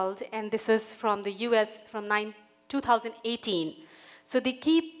over the world, and this is from the US from 2018. So they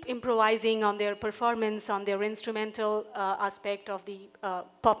keep improvising on their performance, on their instrumental aspect of the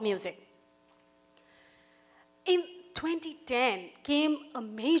pop music. In 2010 came a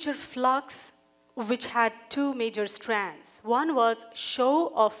major flux which had two major strands. One was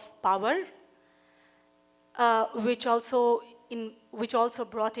show of power, which also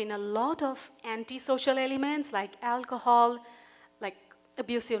brought in a lot of antisocial elements like alcohol, like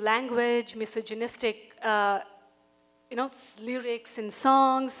abusive language, misogynistic lyrics in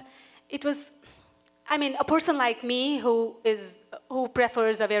songs. It was, I mean, a person like me who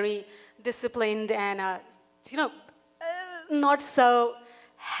prefers a very disciplined and not so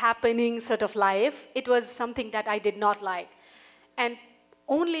happening sort of life. It was something that I did not like. And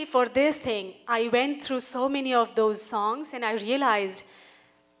only for this thing, I went through so many of those songs and I realized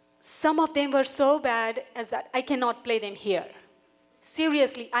some of them were so bad as that I cannot play them here.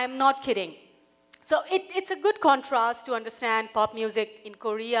 Seriously, I am not kidding. So it's a good contrast to understand pop music in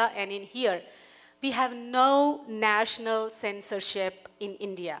Korea and in here. We have no national censorship in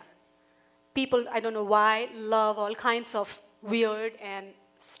India. People, I don't know why, love all kinds of weird and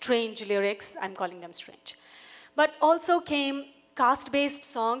strange lyrics. I'm calling them strange. But also came caste-based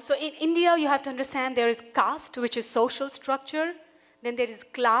songs. So in India, you have to understand there is caste, which is social structure. Then there is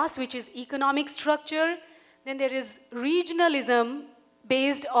class, which is economic structure. Then there is regionalism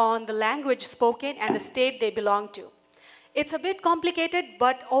based on the language spoken and the state they belong to. It's a bit complicated,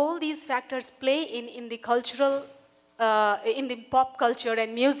 but all these factors play in the cultural, in the pop culture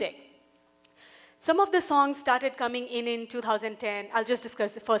and music. Some of the songs started coming in 2010. I'll just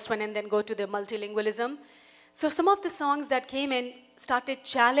discuss the first one and then go to the multilingualism. So some of the songs that came in started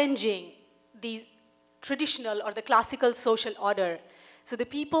challenging the traditional or the classical social order. So the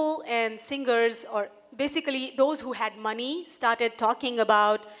people and singers, or basically those who had money, started talking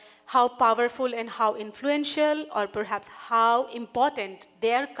about how powerful and how influential, or perhaps how important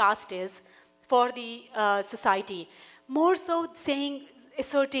their caste is for the society. More so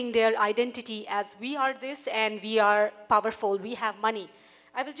asserting their identity as we are this and we are powerful, we have money.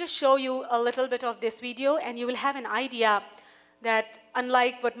 I will just show you a little bit of this video and you will have an idea that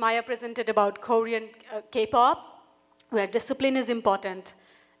unlike what Maya presented about Korean K-pop, where discipline is important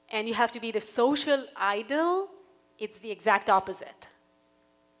and you have to be the social idol, it's the exact opposite.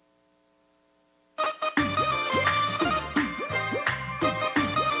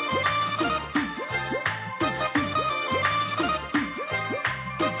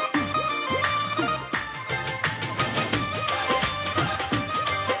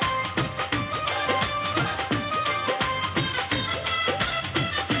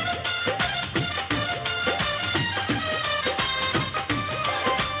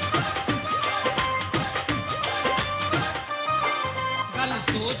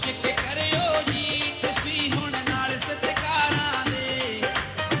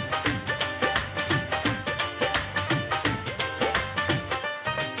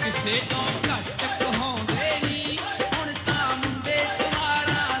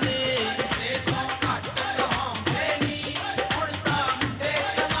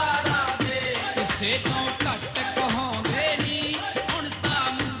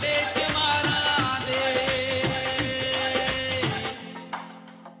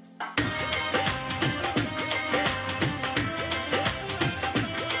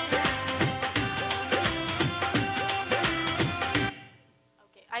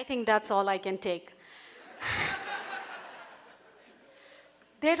 I think that's all I can take.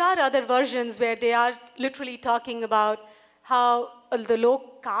 There are other versions where they are literally talking about how the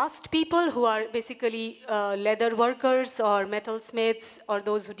low caste people who are basically leather workers or metalsmiths or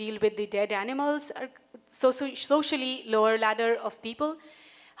those who deal with the dead animals are socially lower ladder of people,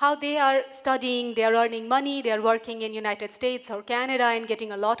 how they are studying, they are earning money, they are working in United States or Canada and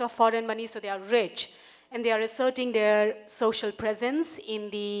getting a lot of foreign money, so they are rich. And they are asserting their social presence in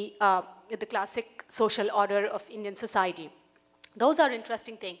the classic social order of Indian society. Those are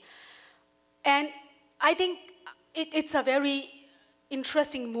interesting things. And I think it's a very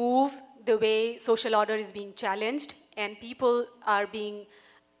interesting move, the way social order is being challenged and people are being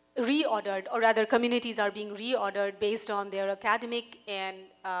reordered, or rather communities are being reordered based on their academic and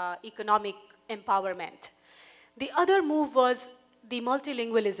economic empowerment. The other move was the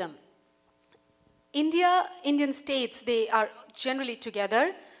multilingualism. Indian states, they are generally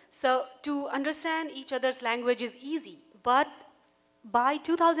together, so to understand each other's language is easy, but by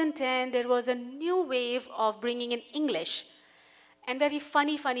 2010, there was a new wave of bringing in English. And very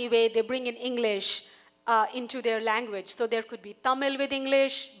funny way, they bring in English into their language. So there could be Tamil with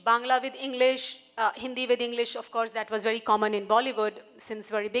English, Bangla with English, Hindi with English. Of course, that was very common in Bollywood since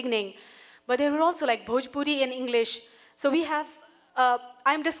very beginning. But there were also like Bhojpuri in English. So we have, I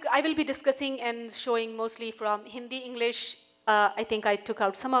will be discussing and showing mostly from Hindi, English. I think I took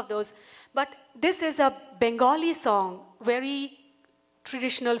out some of those. But this is a Bengali song, very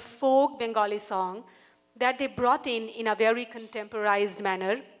traditional folk Bengali song that they brought in a very contemporized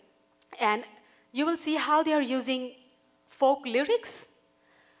manner. And you will see how they are using folk lyrics,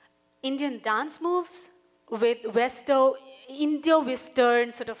 Indian dance moves with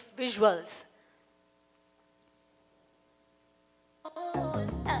Indo-Western sort of visuals.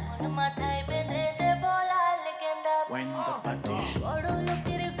 When the party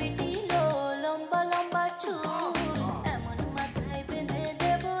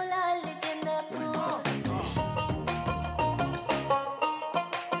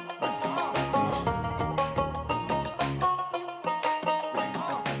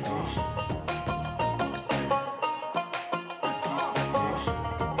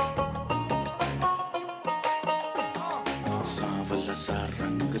सांवला सा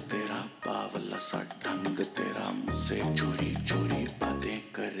रंग तेरा बावला सा ढंग तेरा मुझसे चोरी चोरी बातें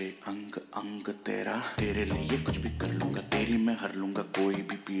करे अंग अंग तेरा तेरे लिए कुछ भी कर लूंगा तेरी मैं हर लूंगा कोई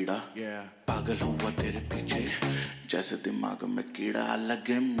भी पीड़ा पागल हुआ तेरे पीछे जैसे दिमाग में कीड़ा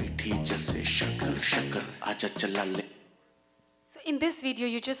लगे मीठी जैसे शक्कर शक्कर आजा चला ले. So in this video,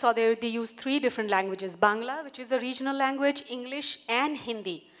 you just saw there they use 3 different languages: Bangla, which is a regional language, English, and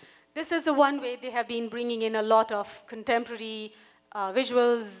Hindi. This is the one way they have been bringing in a lot of contemporary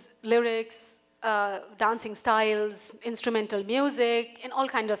visuals, lyrics, dancing styles, instrumental music, and all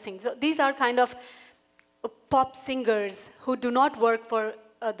kinds of things. So these are kind of pop singers who do not work for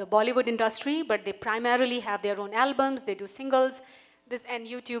the Bollywood industry, but they primarily have their own albums, they do singles, and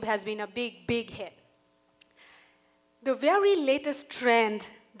YouTube has been a big, big hit. The very latest trend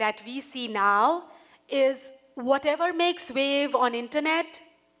that we see now is whatever makes wave on internet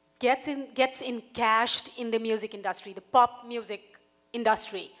gets encashed in the music industry, the pop music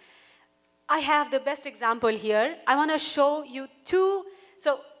industry. I have the best example here. I want to show you 2.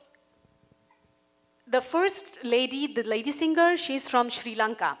 So the first lady, the lady singer, she's from Sri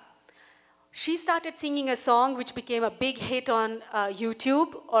Lanka. She started singing a song which became a big hit on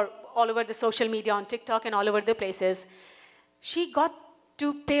YouTube or all over the social media, on TikTok and all over the places. She got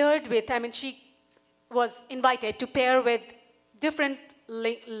to paired with, she was invited to pair with different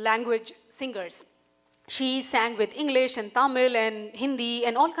language singers. She sang with English and Tamil and Hindi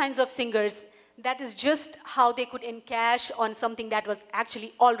and all kinds of singers. That is just how they could encash on something that was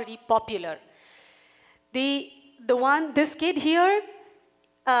actually already popular. This kid here,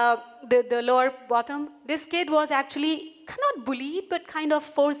 the lower bottom, this kid was actually not bullied, but kind of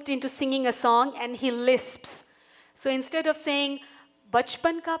forced into singing a song, and he lisps. So instead of saying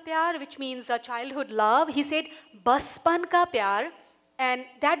bachpan ka pyar, which means a childhood love, he said baspan ka pyar, and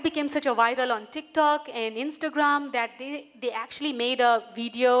that became such a viral on TikTok and Instagram that they actually made a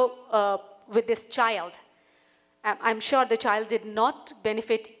video with this child. I'm sure the child did not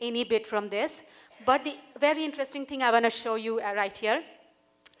benefit any bit from this, but the very interesting thing I want to show you right here.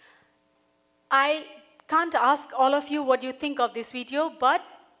 I can't ask all of you what you think of this video, but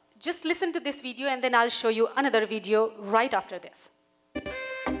just listen to this video and then I'll show you another video right after this.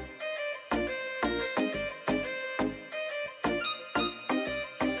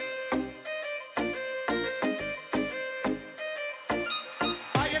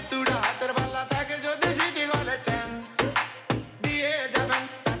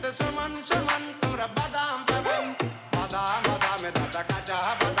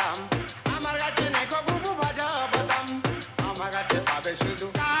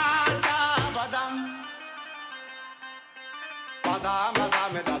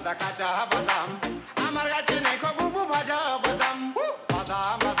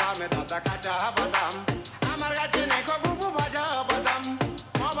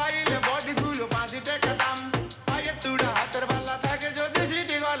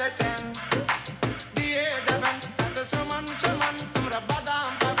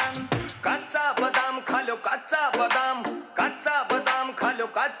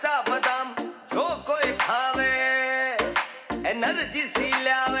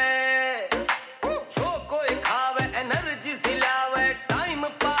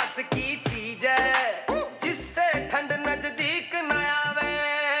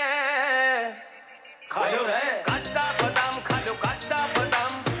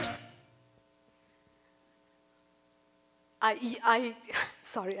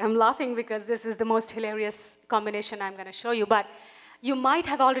 sorry, I'm laughing because this is the most hilarious combination I'm going to show you. But you might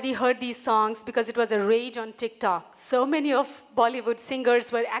have already heard these songs because it was a rage on TikTok. So many of Bollywood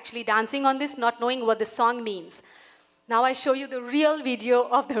singers were actually dancing on this, not knowing what the song means. Now I show you the real video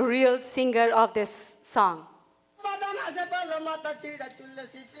of the real singer of this song.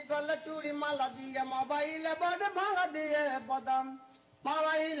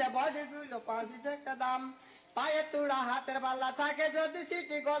 পায়ে তুড়া হাতের বালা থাকে যদি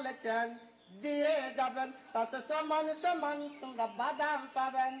city গলেছেন দিয়ে যাবেন তত সমান সমান তোমরা বাদাম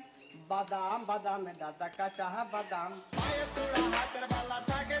পাবেন বাদাম বাদামে দাদা কাঁচা বাদাম পায়ে তুড়া হাতের বালা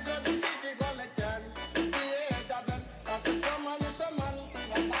থাকে যদি সিটি গলেছেন দিয়ে যাবেন তত সমান সমান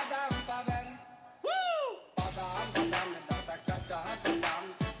তোমরা বাদাম পাবেন বাদাম বাদামে দাদা কাঁচা বাদাম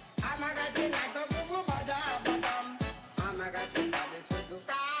আমার কাছে নাই তো বুবু ভাজা বাদাম আমার কাছে পাবে শুধু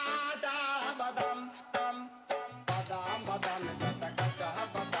কাঁচা বাদাম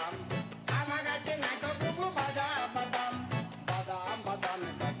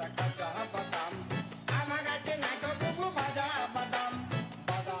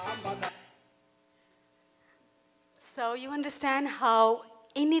So you understand how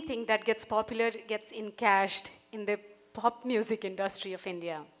anything that gets popular gets encashed in the pop music industry of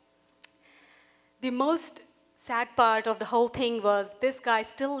India. The most sad part of the whole thing was this guy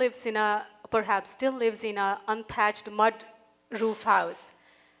still lives in a, perhaps still lives in a unthatched mud roof house,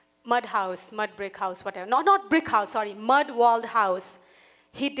 mud brick house, whatever. Not brick house, sorry, mud walled house.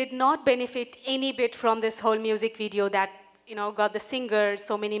 He did not benefit any bit from this whole music video that, you know, got the singer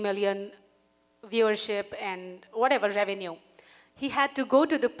so many million viewership and whatever revenue. He had to go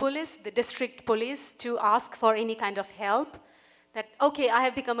to the police, the district police, to ask for any kind of help. That, okay, I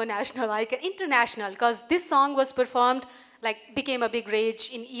have become a national icon, international, because this song was performed, like, became a big rage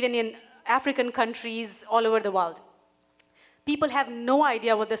even in African countries all over the world. People have no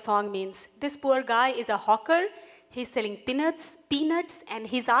idea what the song means. This poor guy is a hawker. He's selling peanuts, and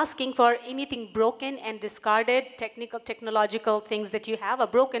he's asking for anything broken and discarded, technological things that you have, a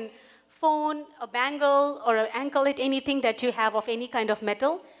broken phone, a bangle, or an anklet, anything that you have of any kind of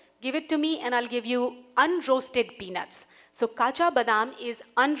metal. Give it to me and I'll give you unroasted peanuts. So kacha badam is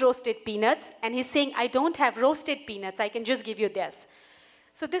unroasted peanuts, and he's saying, I don't have roasted peanuts, I can just give you this.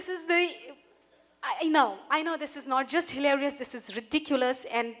 So this is the, I know this is not just hilarious, this is ridiculous,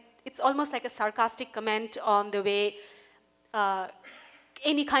 and it's almost like a sarcastic comment on the way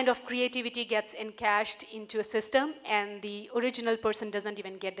any kind of creativity gets encashed into a system, and the original person doesn't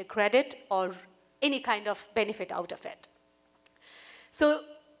even get the credit or any kind of benefit out of it. So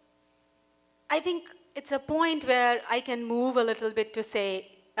I think it's a point where I can move a little bit to say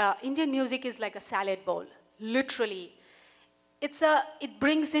Indian music is like a salad bowl, literally. It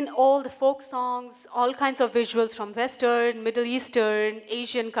brings in all the folk songs, all kinds of visuals from Western, Middle Eastern,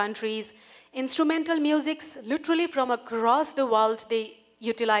 Asian countries. Instrumental musics, literally from across the world, they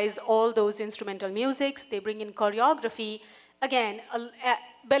utilize all those instrumental musics. They bring in choreography. Again,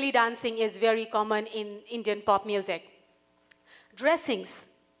 belly dancing is very common in Indian pop music. Dressings,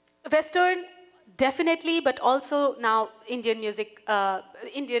 Western, definitely, but also now Indian music,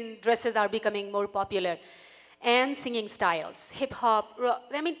 Indian dresses are becoming more popular. And singing styles, hip hop,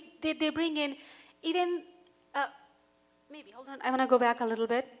 I mean, they bring in even, maybe, hold on, I want to go back a little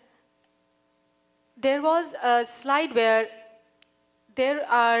bit. There was a slide where there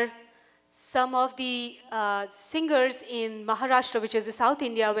are some of the singers in Maharashtra, which is the South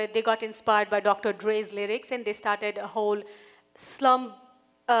India, where they got inspired by Dr. Dre's lyrics, and they started a whole slum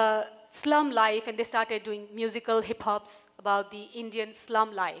life, and they started doing musical hip hops about the Indian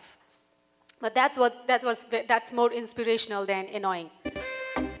slum life. But that's more inspirational than annoying.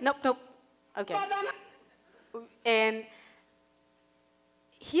 Nope. Okay. And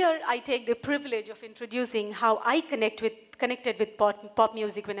here I take the privilege of introducing how I connected with pop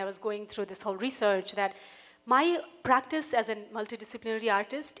music when I was going through this whole research, that my practice as a multidisciplinary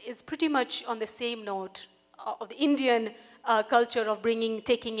artist is pretty much on the same note of the Indian culture of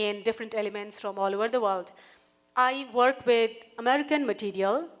taking in different elements from all over the world. I work with American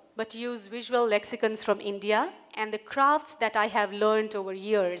material, but use visual lexicons from India and the crafts that I have learned over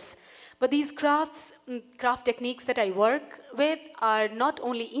years. But these craft techniques that I work with are not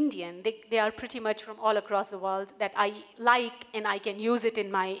only Indian, they are pretty much from all across the world that I like, and I can use it in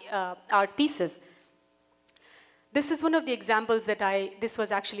my art pieces. This is one of the examples this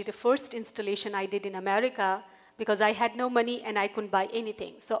was actually the first installation I did in America, because I had no money and I couldn't buy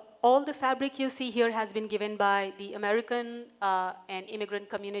anything. So all the fabric you see here has been given by the American and immigrant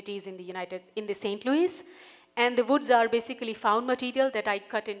communities in the St. Louis. And the woods are basically found material that I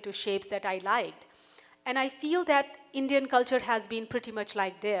cut into shapes that I liked. And I feel that Indian culture has been pretty much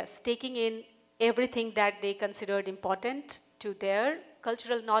like this, taking in everything that they considered important to their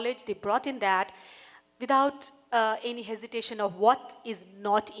cultural knowledge. They brought in that without any hesitation of what is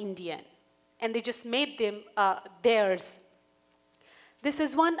not Indian. And they just made them theirs. This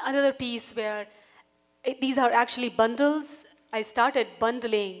is another piece where these are actually bundles. I started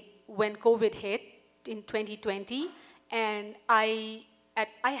bundling when COVID hit in 2020, and I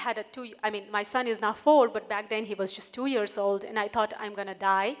had my son is now 4, but back then he was just 2 years old, and I thought, I'm gonna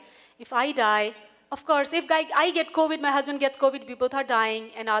die. If I die, of course, if I get COVID, my husband gets COVID, we both are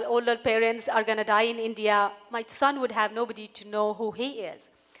dying, and our older parents are gonna die in India, my son would have nobody to know who he is.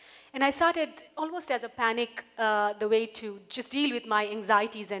 And I started almost as a panic, the way to just deal with my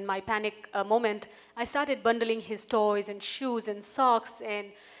anxieties and my panic moment. I started bundling his toys and shoes and socks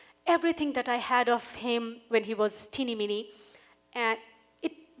and everything that I had of him when he was teeny mini. And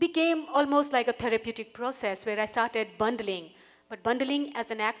it became almost like a therapeutic process where I started bundling. But bundling as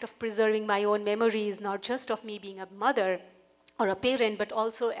an act of preserving my own memories, not just of me being a mother or a parent, but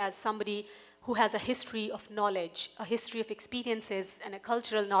also as somebody who has a history of knowledge, a history of experiences, and a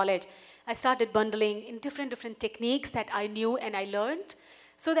cultural knowledge. I started bundling in different techniques that I knew and I learned,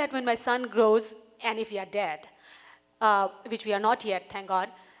 so that when my son grows, and if we are dead, which we are not yet, thank God,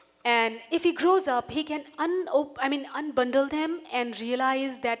 and if he grows up, he can unbundle them and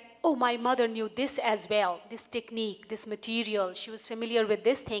realize that, oh, my mother knew this as well, this technique, this material. She was familiar with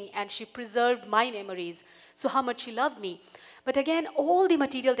this thing, and she preserved my memories. So how much she loved me. But again, all the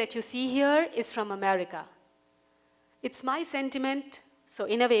material that you see here is from America. It's my sentiment, so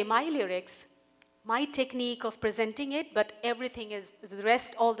in a way, my lyrics, my technique of presenting it, but everything is, the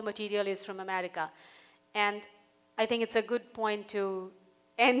rest, all the material is from America. And I think it's a good point to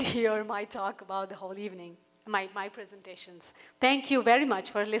end here my talk about the whole evening, my presentations. Thank you very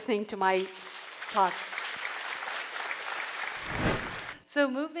much for listening to my talk. So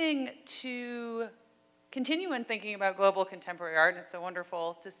moving to continue in thinking about global contemporary art, and it's so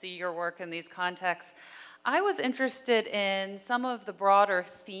wonderful to see your work in these contexts. I was interested in some of the broader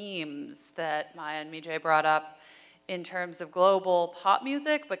themes that Maya and Mee Jey brought up in terms of global pop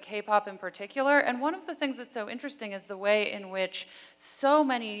music, but K-pop in particular. And one of the things that's so interesting is the way in which so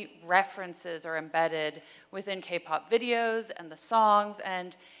many references are embedded within K-pop videos and the songs,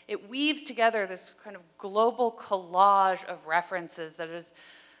 and it weaves together this kind of global collage of references that is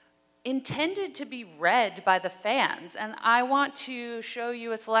intended to be read by the fans. And I want to show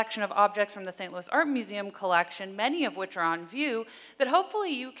you a selection of objects from the St. Louis Art Museum collection, many of which are on view, that hopefully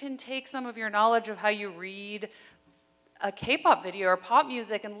you can take some of your knowledge of how you read a K-pop video or pop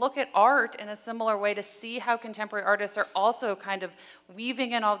music and look at art in a similar way to see how contemporary artists are also kind of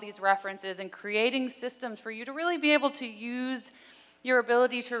weaving in all these references and creating systems for you to really be able to use your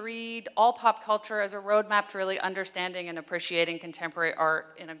ability to read all pop culture as a roadmap to really understanding and appreciating contemporary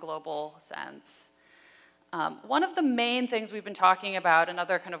art in a global sense. One of the main things we've been talking about,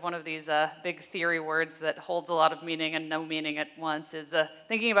 another kind of one of these big theory words that holds a lot of meaning and no meaning at once, is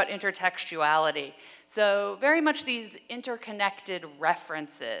thinking about intertextuality. So very much these interconnected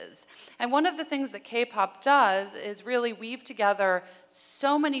references. And one of the things that K-pop does is really weave together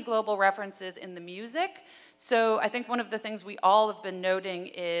so many global references in the music. So I think one of the things we all have been noting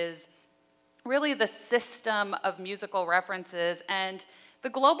is really the system of musical references and the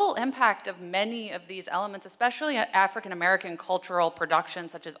global impact of many of these elements, especially African-American cultural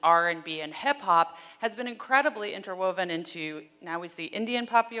productions such as R&B and hip-hop, has been incredibly interwoven into, now we see Indian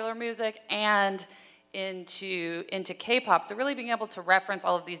popular music and into K-pop. So really being able to reference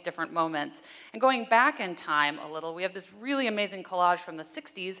all of these different moments. And going back in time a little, we have this really amazing collage from the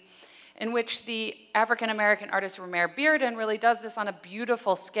 60s in which the African-American artist Romare Bearden really does this on a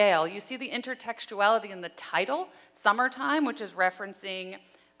beautiful scale. You see the intertextuality in the title, Summertime, which is referencing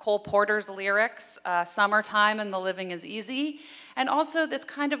Cole Porter's lyrics, Summertime and the Living is Easy, and also this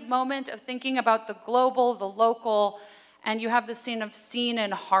kind of moment of thinking about the global, the local, and you have the scene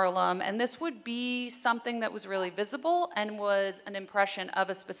in Harlem, and this would be something that was really visible and was an impression of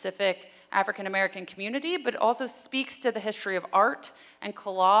a specific African-American community, but also speaks to the history of art and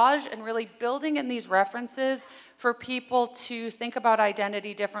collage and really building in these references for people to think about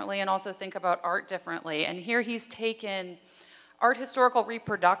identity differently and also think about art differently. And here he's taken art historical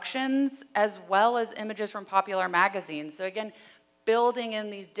reproductions as well as images from popular magazines. So again, building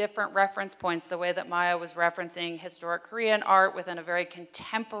in these different reference points, the way that Maya was referencing historic Korean art within a very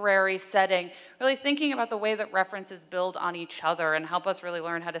contemporary setting, really thinking about the way that references build on each other and help us really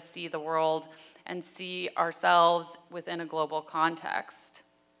learn how to see the world and see ourselves within a global context.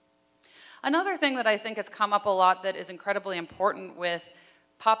 Another thing that I think has come up a lot that is incredibly important with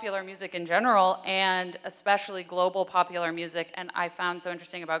popular music in general, and especially global popular music. And I found so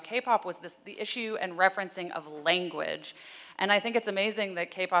interesting about K-pop was the issue and referencing of language. And I think it's amazing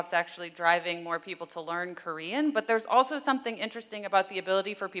that K-pop's actually driving more people to learn Korean, but there's also something interesting about the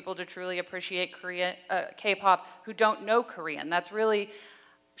ability for people to truly appreciate K-pop who don't know Korean. That's really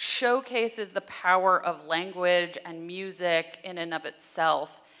showcases the power of language and music in and of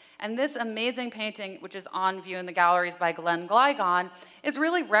itself. And this amazing painting, which is on view in the galleries by Glenn Gligon, is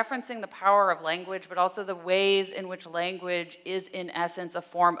really referencing the power of language, but also the ways in which language is, in essence, a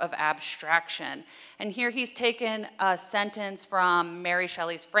form of abstraction. And here he's taken a sentence from Mary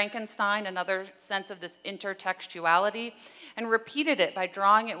Shelley's Frankenstein, another sense of this intertextuality, and repeated it by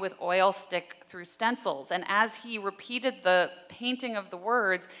drawing it with oil stick through stencils. And as he repeated the painting of the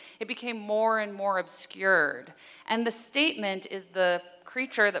words, it became more and more obscured. And the statement is the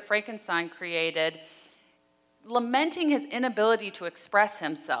creature that Frankenstein created, lamenting his inability to express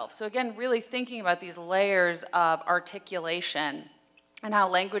himself. So again, really thinking about these layers of articulation and how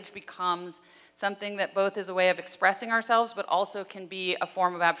language becomes something that both is a way of expressing ourselves, but also can be a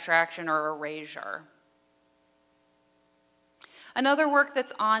form of abstraction or erasure. Another work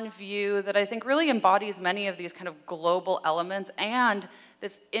that's on view that I think really embodies many of these kind of global elements and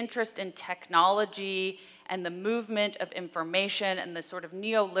this interest in technology and the movement of information and the sort of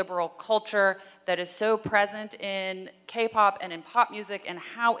neoliberal culture that is so present in K-pop and in pop music and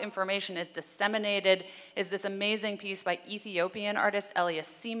how information is disseminated is this amazing piece by Ethiopian artist Elias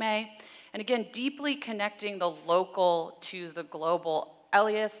Sime. And again, deeply connecting the local to the global.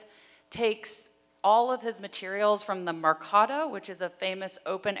 Elias takes all of his materials from the Mercado, which is a famous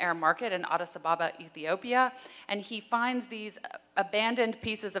open-air market in Addis Ababa, Ethiopia, and he finds these abandoned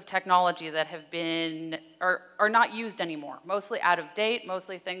pieces of technology that have been, are not used anymore, mostly out of date,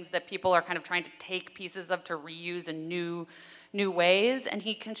 mostly things that people are kind of trying to take pieces of to reuse in new ways, and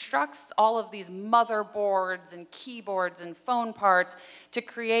he constructs all of these motherboards and keyboards and phone parts to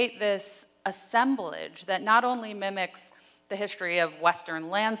create this assemblage that not only mimics the history of Western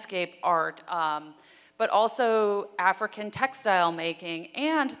landscape art, but also African textile making,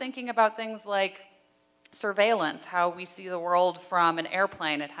 and thinking about things like surveillance, how we see the world from an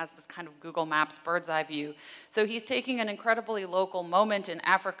airplane. It has this kind of Google Maps bird's eye view. So he's taking an incredibly local moment in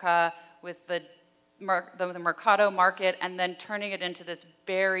Africa with the Mercado market and then turning it into this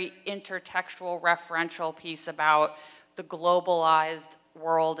very intertextual referential piece about the globalized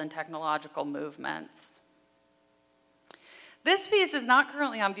world and technological movements. This piece is not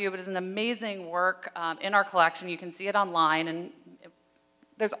currently on view, but is an amazing work in our collection. You can see it online, and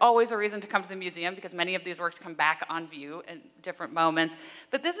there's always a reason to come to the museum because many of these works come back on view in different moments.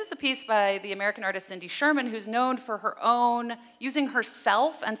 But this is a piece by the American artist Cindy Sherman, who's known for her own, using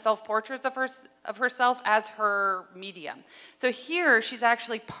herself and self-portraits of herself as her medium. So here, she's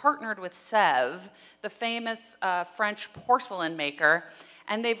actually partnered with Sèvres, the famous French porcelain maker,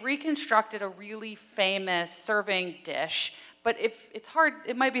 and they've reconstructed a really famous serving dish. But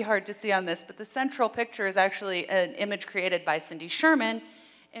it might be hard to see on this, but the central picture is actually an image created by Cindy Sherman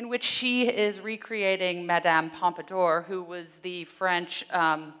in which she is recreating Madame Pompadour, who was the French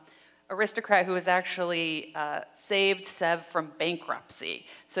aristocrat who was actually saved Sèvres from bankruptcy.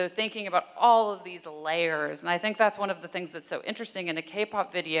 So thinking about all of these layers, and I think that's one of the things that's so interesting in a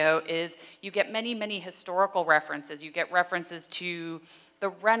K-pop video is you get many, many historical references. You get references to the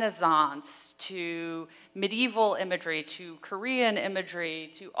Renaissance, to medieval imagery, to Korean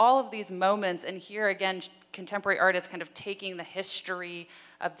imagery, to all of these moments. And here again, contemporary artists kind of taking the history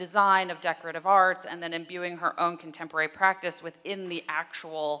of design, of decorative arts, and then imbuing her own contemporary practice within the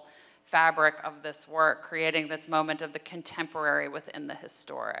actual fabric of this work, creating this moment of the contemporary within the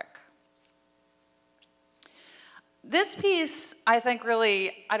historic. This piece, I think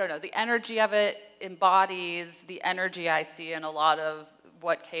really, I don't know, the energy of it embodies the energy I see in a lot of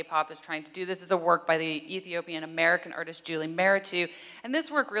what K-pop is trying to do. This is a work by the Ethiopian-American artist Julie Meritu, and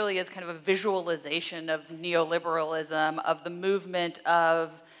this work really is kind of a visualization of neoliberalism, of the movement of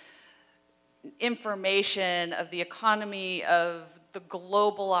information, of the economy, of the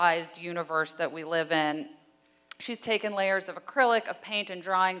globalized universe that we live in. She's taken layers of acrylic, of paint and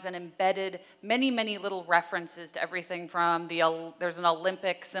drawings and embedded many, many little references to everything from there's an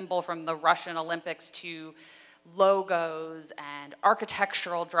Olympic symbol from the Russian Olympics to logos and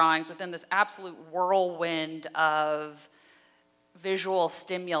architectural drawings within this absolute whirlwind of visual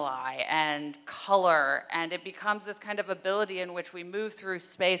stimuli and color, and it becomes this kind of ability in which we move through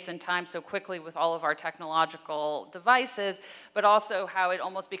space and time so quickly with all of our technological devices, but also how it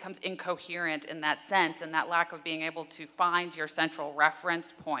almost becomes incoherent in that sense and that lack of being able to find your central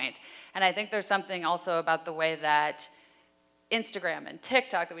reference point. And I think there's something also about the way that Instagram and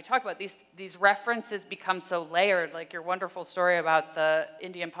TikTok that we talk about, these references become so layered, like your wonderful story about the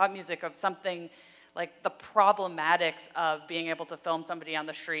Indian pop music of something like the problematics of being able to film somebody on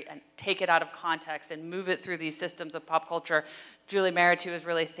the street and take it out of context and move it through these systems of pop culture. Julie Meritu is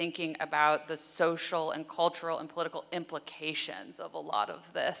really thinking about the social and cultural and political implications of a lot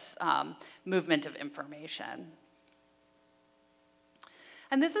of this movement of information.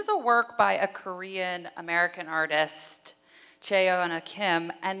 And this is a work by a Korean-American artist, Cheona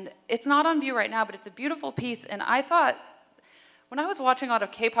Kim, and it's not on view right now, but it's a beautiful piece, and I thought, when I was watching a lot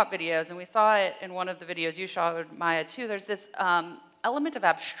of K-pop videos, and we saw it in one of the videos you showed, Maya, too, there's this element of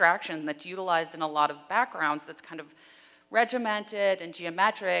abstraction that's utilized in a lot of backgrounds that's kind of regimented and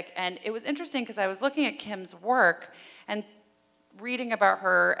geometric, and it was interesting because I was looking at Kim's work and reading about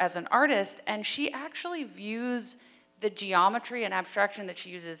her as an artist, and she actually views the geometry and abstraction that she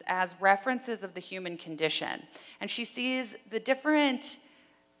uses as references of the human condition. And she sees the different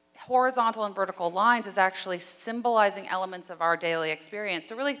horizontal and vertical lines as actually symbolizing elements of our daily experience.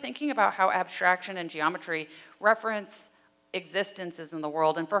 So really thinking about how abstraction and geometry reference existences in the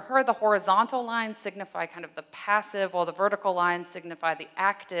world. And for her, the horizontal lines signify kind of the passive, while the vertical lines signify the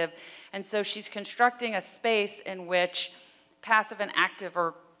active. And so she's constructing a space in which passive and active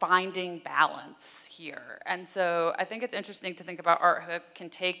are finding balance here. And so I think it's interesting to think about art can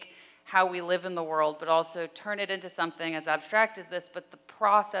take how we live in the world, but also turn it into something as abstract as this, but the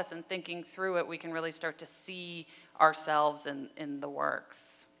process and thinking through it, we can really start to see ourselves in the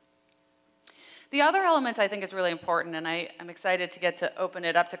works. The other element I think is really important, and I'm excited to get to open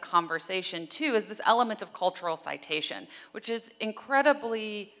it up to conversation too, is this element of cultural citation, which is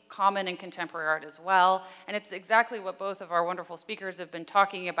incredibly common in contemporary art as well. And it's exactly what both of our wonderful speakers have been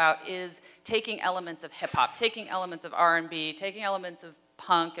talking about, is taking elements of hip hop, taking elements of R&B, taking elements of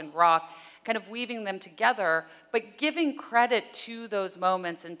punk and rock, kind of weaving them together, but giving credit to those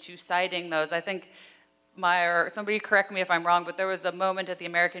moments and to citing those. I think somebody correct me if I'm wrong, but there was a moment at the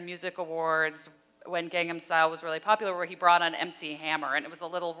American Music Awards when Gangnam Style was really popular where he brought on MC Hammer, and it was a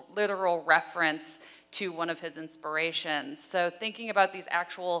little literal reference to one of his inspirations. So thinking about these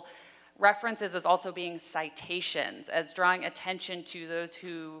actual references as also being citations, as drawing attention to those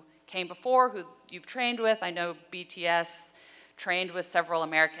who came before, who you've trained with. I know BTS trained with several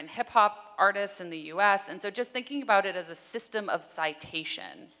American hip hop artists in the US, and so just thinking about it as a system of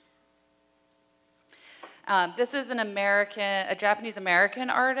citation. This is a Japanese-American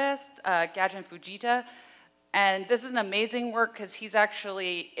artist, Gajin Fujita, and this is an amazing work because he's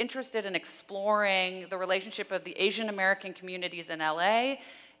actually interested in exploring the relationship of the Asian American communities in LA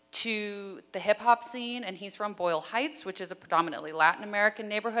to the hip hop scene, and he's from Boyle Heights, which is a predominantly Latin American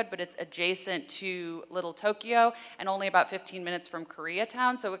neighborhood, but it's adjacent to Little Tokyo and only about 15 minutes from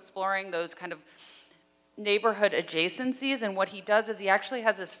Koreatown, so exploring those kind of neighborhood adjacencies. And what he does is he actually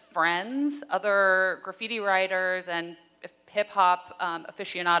has his friends, other graffiti writers and hip-hop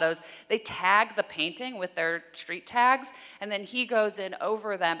aficionados, they tag the painting with their street tags, and then he goes in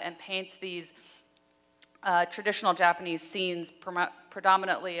over them and paints these traditional Japanese scenes,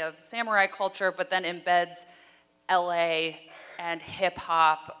 predominantly of samurai culture, but then embeds LA and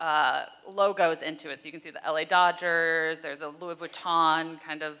hip-hop logos into it. So you can see the LA Dodgers, there's a Louis Vuitton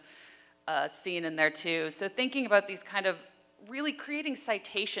kind of scene in there too. So thinking about these kind of really creating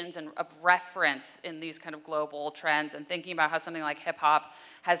citations and of reference in these kind of global trends, and thinking about how something like hip hop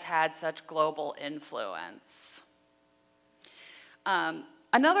has had such global influence.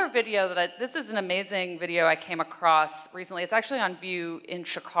 Another video this is an amazing video I came across recently. It's actually on view in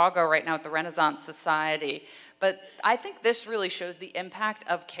Chicago right now at the Renaissance Society. But I think this really shows the impact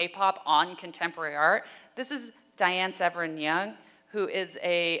of K-pop on contemporary art. This is Diane Severin Young, who is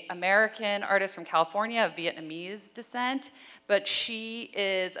an American artist from California of Vietnamese descent, but she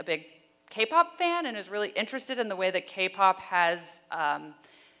is a big K-pop fan and is really interested in the way that K-pop has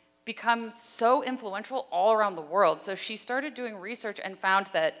become so influential all around the world. So she started doing research and found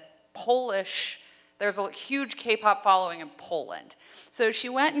that there's a huge K-pop following in Poland. So she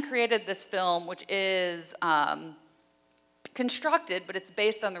went and created this film, which is constructed, but it's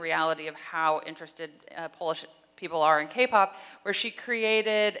based on the reality of how interested Polish people are in K-pop, where she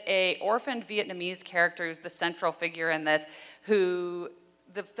created an orphaned Vietnamese character who's the central figure in this,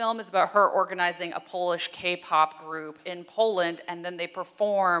 the film is about her organizing a Polish K-pop group in Poland, and then they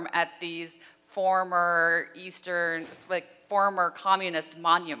perform at these former communist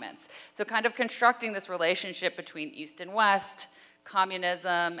monuments. So kind of constructing this relationship between East and West,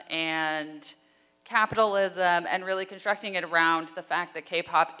 communism and capitalism, and really constructing it around the fact that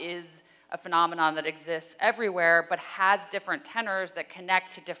K-pop is a phenomenon that exists everywhere, but has different tenors that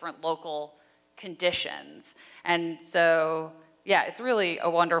connect to different local conditions. And so yeah, it's really a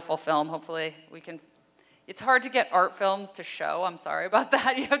wonderful film. Hopefully we can, it's hard to get art films to show. I'm sorry about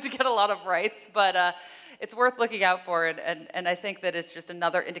that. You have to get a lot of rights, but it's worth looking out for it. And I think that it's just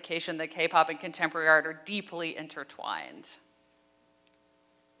another indication that K-pop and contemporary art are deeply intertwined.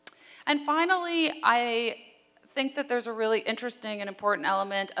 And finally, I think that there's a really interesting and important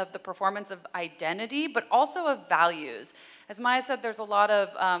element of the performance of identity, but also of values. As Maya said, there's a lot of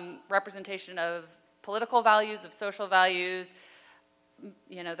representation of political values, of social values.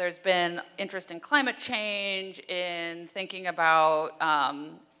 You know, there's been interest in climate change, in thinking about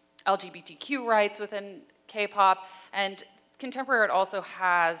LGBTQ rights within K-pop, and contemporary art also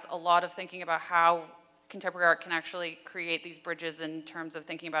has a lot of thinking about how contemporary art can actually create these bridges in terms of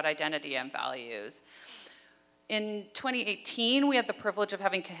thinking about identity and values. In 2018, we had the privilege of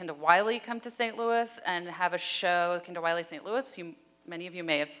having Kehinde Wiley come to St. Louis and have a show, Kehinde Wiley St. Louis. Many of you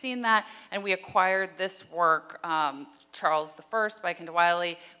may have seen that. And we acquired this work, Charles I by Kehinde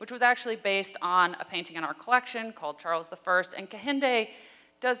Wiley, which was actually based on a painting in our collection called Charles I. And Kehinde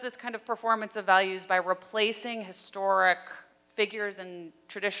does this kind of performance of values by replacing historic figures in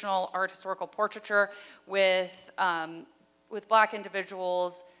traditional art historical portraiture with Black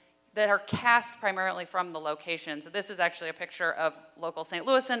individuals that are cast primarily from the location. So this is actually a picture of local St.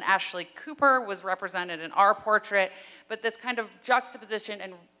 Louisan. Ashley Cooper was represented in our portrait, but this kind of juxtaposition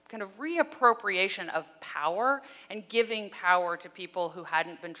and kind of reappropriation of power and giving power to people who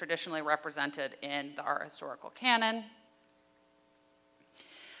hadn't been traditionally represented in the art historical canon.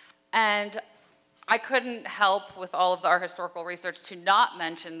 And I couldn't help with all of the art historical research to not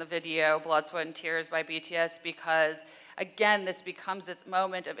mention the video Blood, Sweat, and Tears by BTS because, again, this becomes this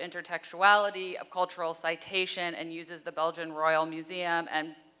moment of intertextuality, of cultural citation, and uses the Belgian Royal Museum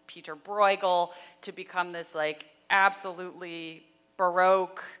and Peter Bruegel to become this like absolutely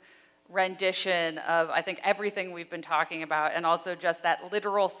Baroque rendition of, I think, everything we've been talking about, and also just that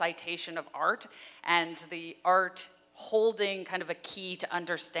literal citation of art and the art holding kind of a key to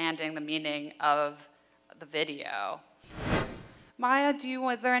understanding the meaning of the video. Maya,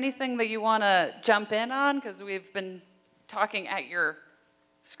 is there anything that you want to jump in on? Because we've been talking at your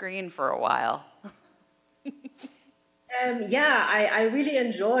screen for a while. Yeah, I really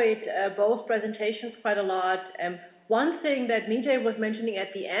enjoyed both presentations quite a lot. One thing that Mee Jey was mentioning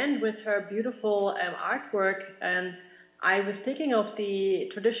at the end with her beautiful artwork, and I was thinking of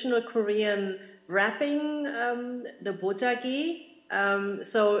the traditional Korean wrapping, the bojagi.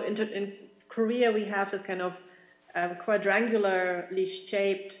 So in Korea, we have this kind of quadrangularly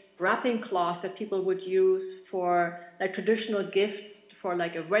shaped wrapping cloth that people would use for like traditional gifts for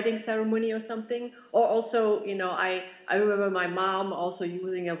like a wedding ceremony or something. Or also, you know, I remember my mom also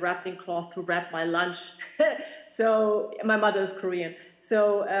using a wrapping cloth to wrap my lunch. So my mother is Korean.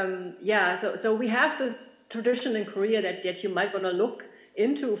 So yeah, so we have this tradition in Korea that you might want to look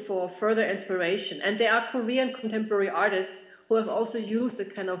into for further inspiration. And there are Korean contemporary artists who have also used a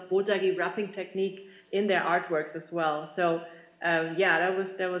kind of bojagi wrapping technique in their artworks as well. So yeah, that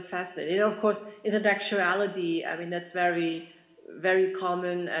was fascinating. You know, of course, intertextuality, I mean, that's very, very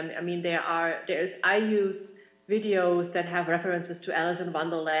common. I mean, I use videos that have references to Alice in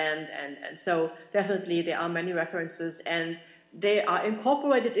Wonderland, and so definitely there are many references, and they are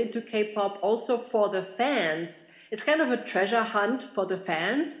incorporated into K-pop also for the fans. It's kind of a treasure hunt for the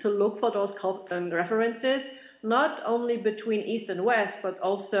fans to look for those references, not only between East and West, but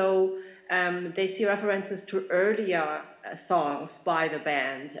also they see references to earlier songs by the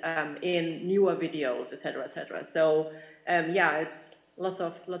band in newer videos, etc., etc. So yeah, it's lots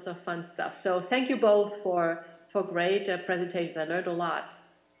of fun stuff. So thank you both for great presentations. I learned a lot.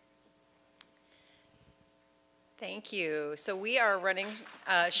 Thank you. So we are running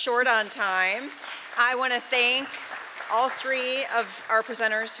short on time. I want to thank all three of our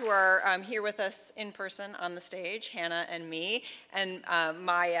presenters who are here with us in person on the stage, Hannah and me, and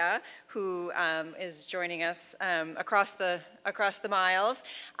Maya, who is joining us across the miles.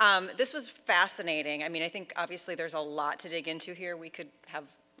 This was fascinating. I mean, I think obviously there's a lot to dig into here. We could have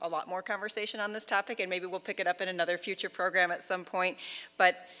a lot more conversation on this topic, and maybe we'll pick it up in another future program at some point.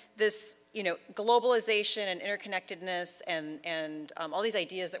 But this, you know, globalization and interconnectedness and all these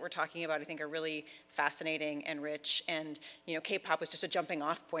ideas that we're talking about, I think, are really fascinating and rich. And, you know, K-pop was just a jumping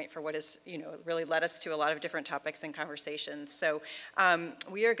off point for what is, you know, really led us to a lot of different topics and conversations. So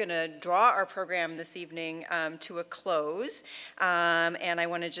we are going to draw our program this evening to a close. And I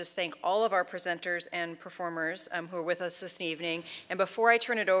want to just thank all of our presenters and performers who are with us this evening. And before I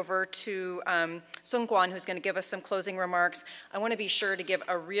turn it over to Sung Kwan, who's going to give us some closing remarks, I want to be sure to give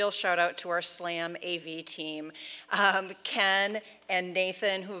a real shout out to our SLAM AV team. Ken and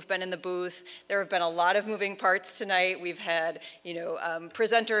Nathan, who've been in the booth. There have been a lot of moving parts tonight. We've had,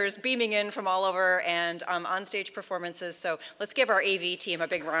 presenters beaming in from all over and on-stage performances. So let's give our AV team a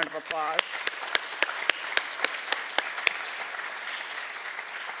big round of applause.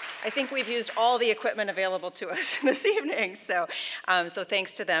 I think we've used all the equipment available to us this evening, so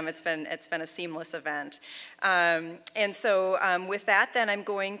thanks to them. It's been a seamless event. And so with that, then I'm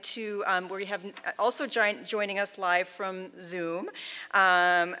going to, we have also joining us live from Zoom,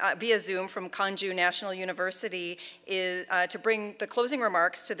 via Zoom from Kongju National University, is to bring the closing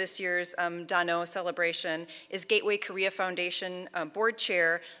remarks to this year's DanO celebration is Gateway Korea Foundation Board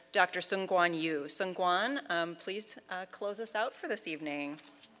Chair, Dr. Seung-Kwan Yoo. Seung-Kwan, please close us out for this evening.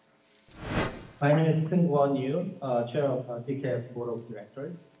 My name is Seung-Kwan Yoo, Chair of GKF Board of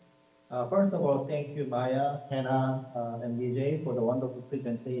Directors. First of all, thank you, Maya, Hannah, and Mee Jey for the wonderful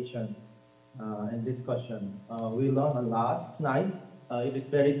presentation and discussion. We learned a lot tonight. It is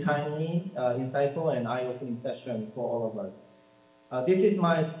very timely, insightful, and eye-opening session for all of us. This is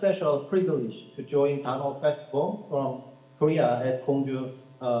my special privilege to join DanO Festival from Korea at Kongju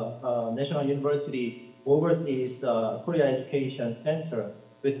National University Overseas Korea Education Center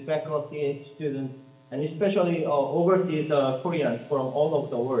with faculty, students, and especially overseas Koreans from all over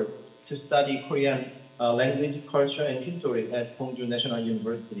the world to study Korean language, culture, and history at Kongju National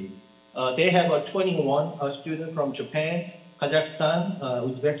University. They have 21 students from Japan, Kazakhstan,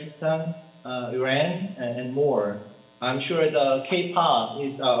 Uzbekistan, Iran, and more. I'm sure the K-pop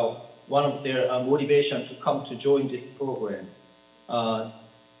is one of their motivation to come to join this program.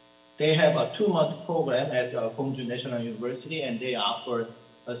 They have a 2-month program at Kongju National University, and they offer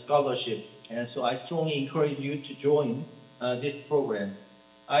a scholarship. And so I strongly encourage you to join this program.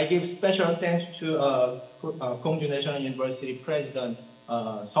 I give special thanks to Kongju National University President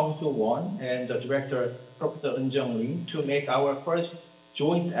Sung-Soo Won and the Director Professor Eun-Jung Lim to make our first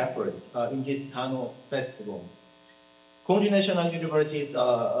joint effort in this DanO Festival. Kongju National University is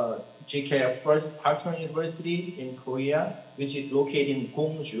GKF's first partner university in Korea, which is located in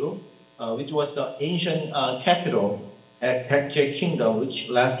Kongju, which was the ancient capital at Baekje Kingdom, which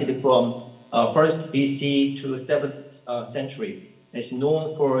lasted from 1st BC to 7th century. It's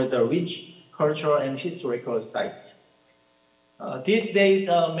known for the rich cultural and historical sites. These days,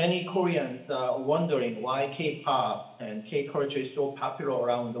 many Koreans are wondering why K-pop and K-culture is so popular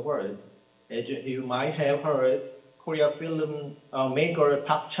around the world. As you might have heard, Korean film maker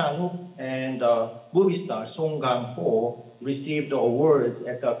Park Chan-wook and movie star Song Kang-ho received awards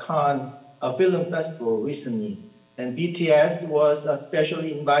at the Cannes Film Festival recently. And BTS was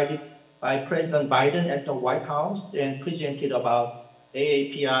specially invited by President Biden at the White House and presented about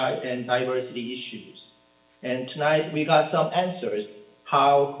AAPI and diversity issues. And tonight we got some answers,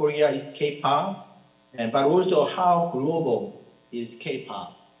 how Korea is K-pop, but also how global is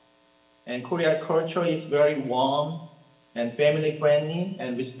K-pop. And Korean culture is very warm and family-friendly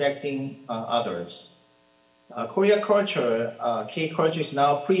and respecting others. Korean culture, K-culture is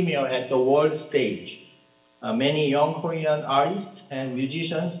now premier at the world stage. Many young Korean artists and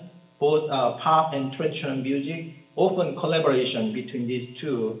musicians, both pop and traditional music, often collaboration between these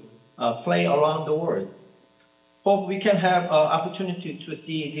two, play around the world. Hope we can have opportunity to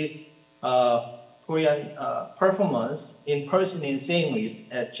see this Korean performance in person in St. Louis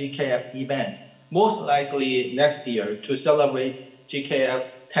at GKF event, most likely next year to celebrate GKF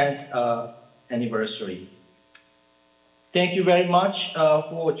 10th anniversary. Thank you very much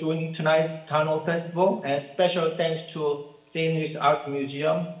for joining tonight's DanO Festival, and special thanks to St. Louis Art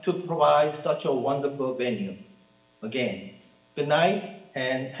Museum to provide such a wonderful venue. Again, good night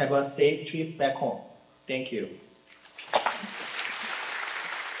and have a safe trip back home. Thank you.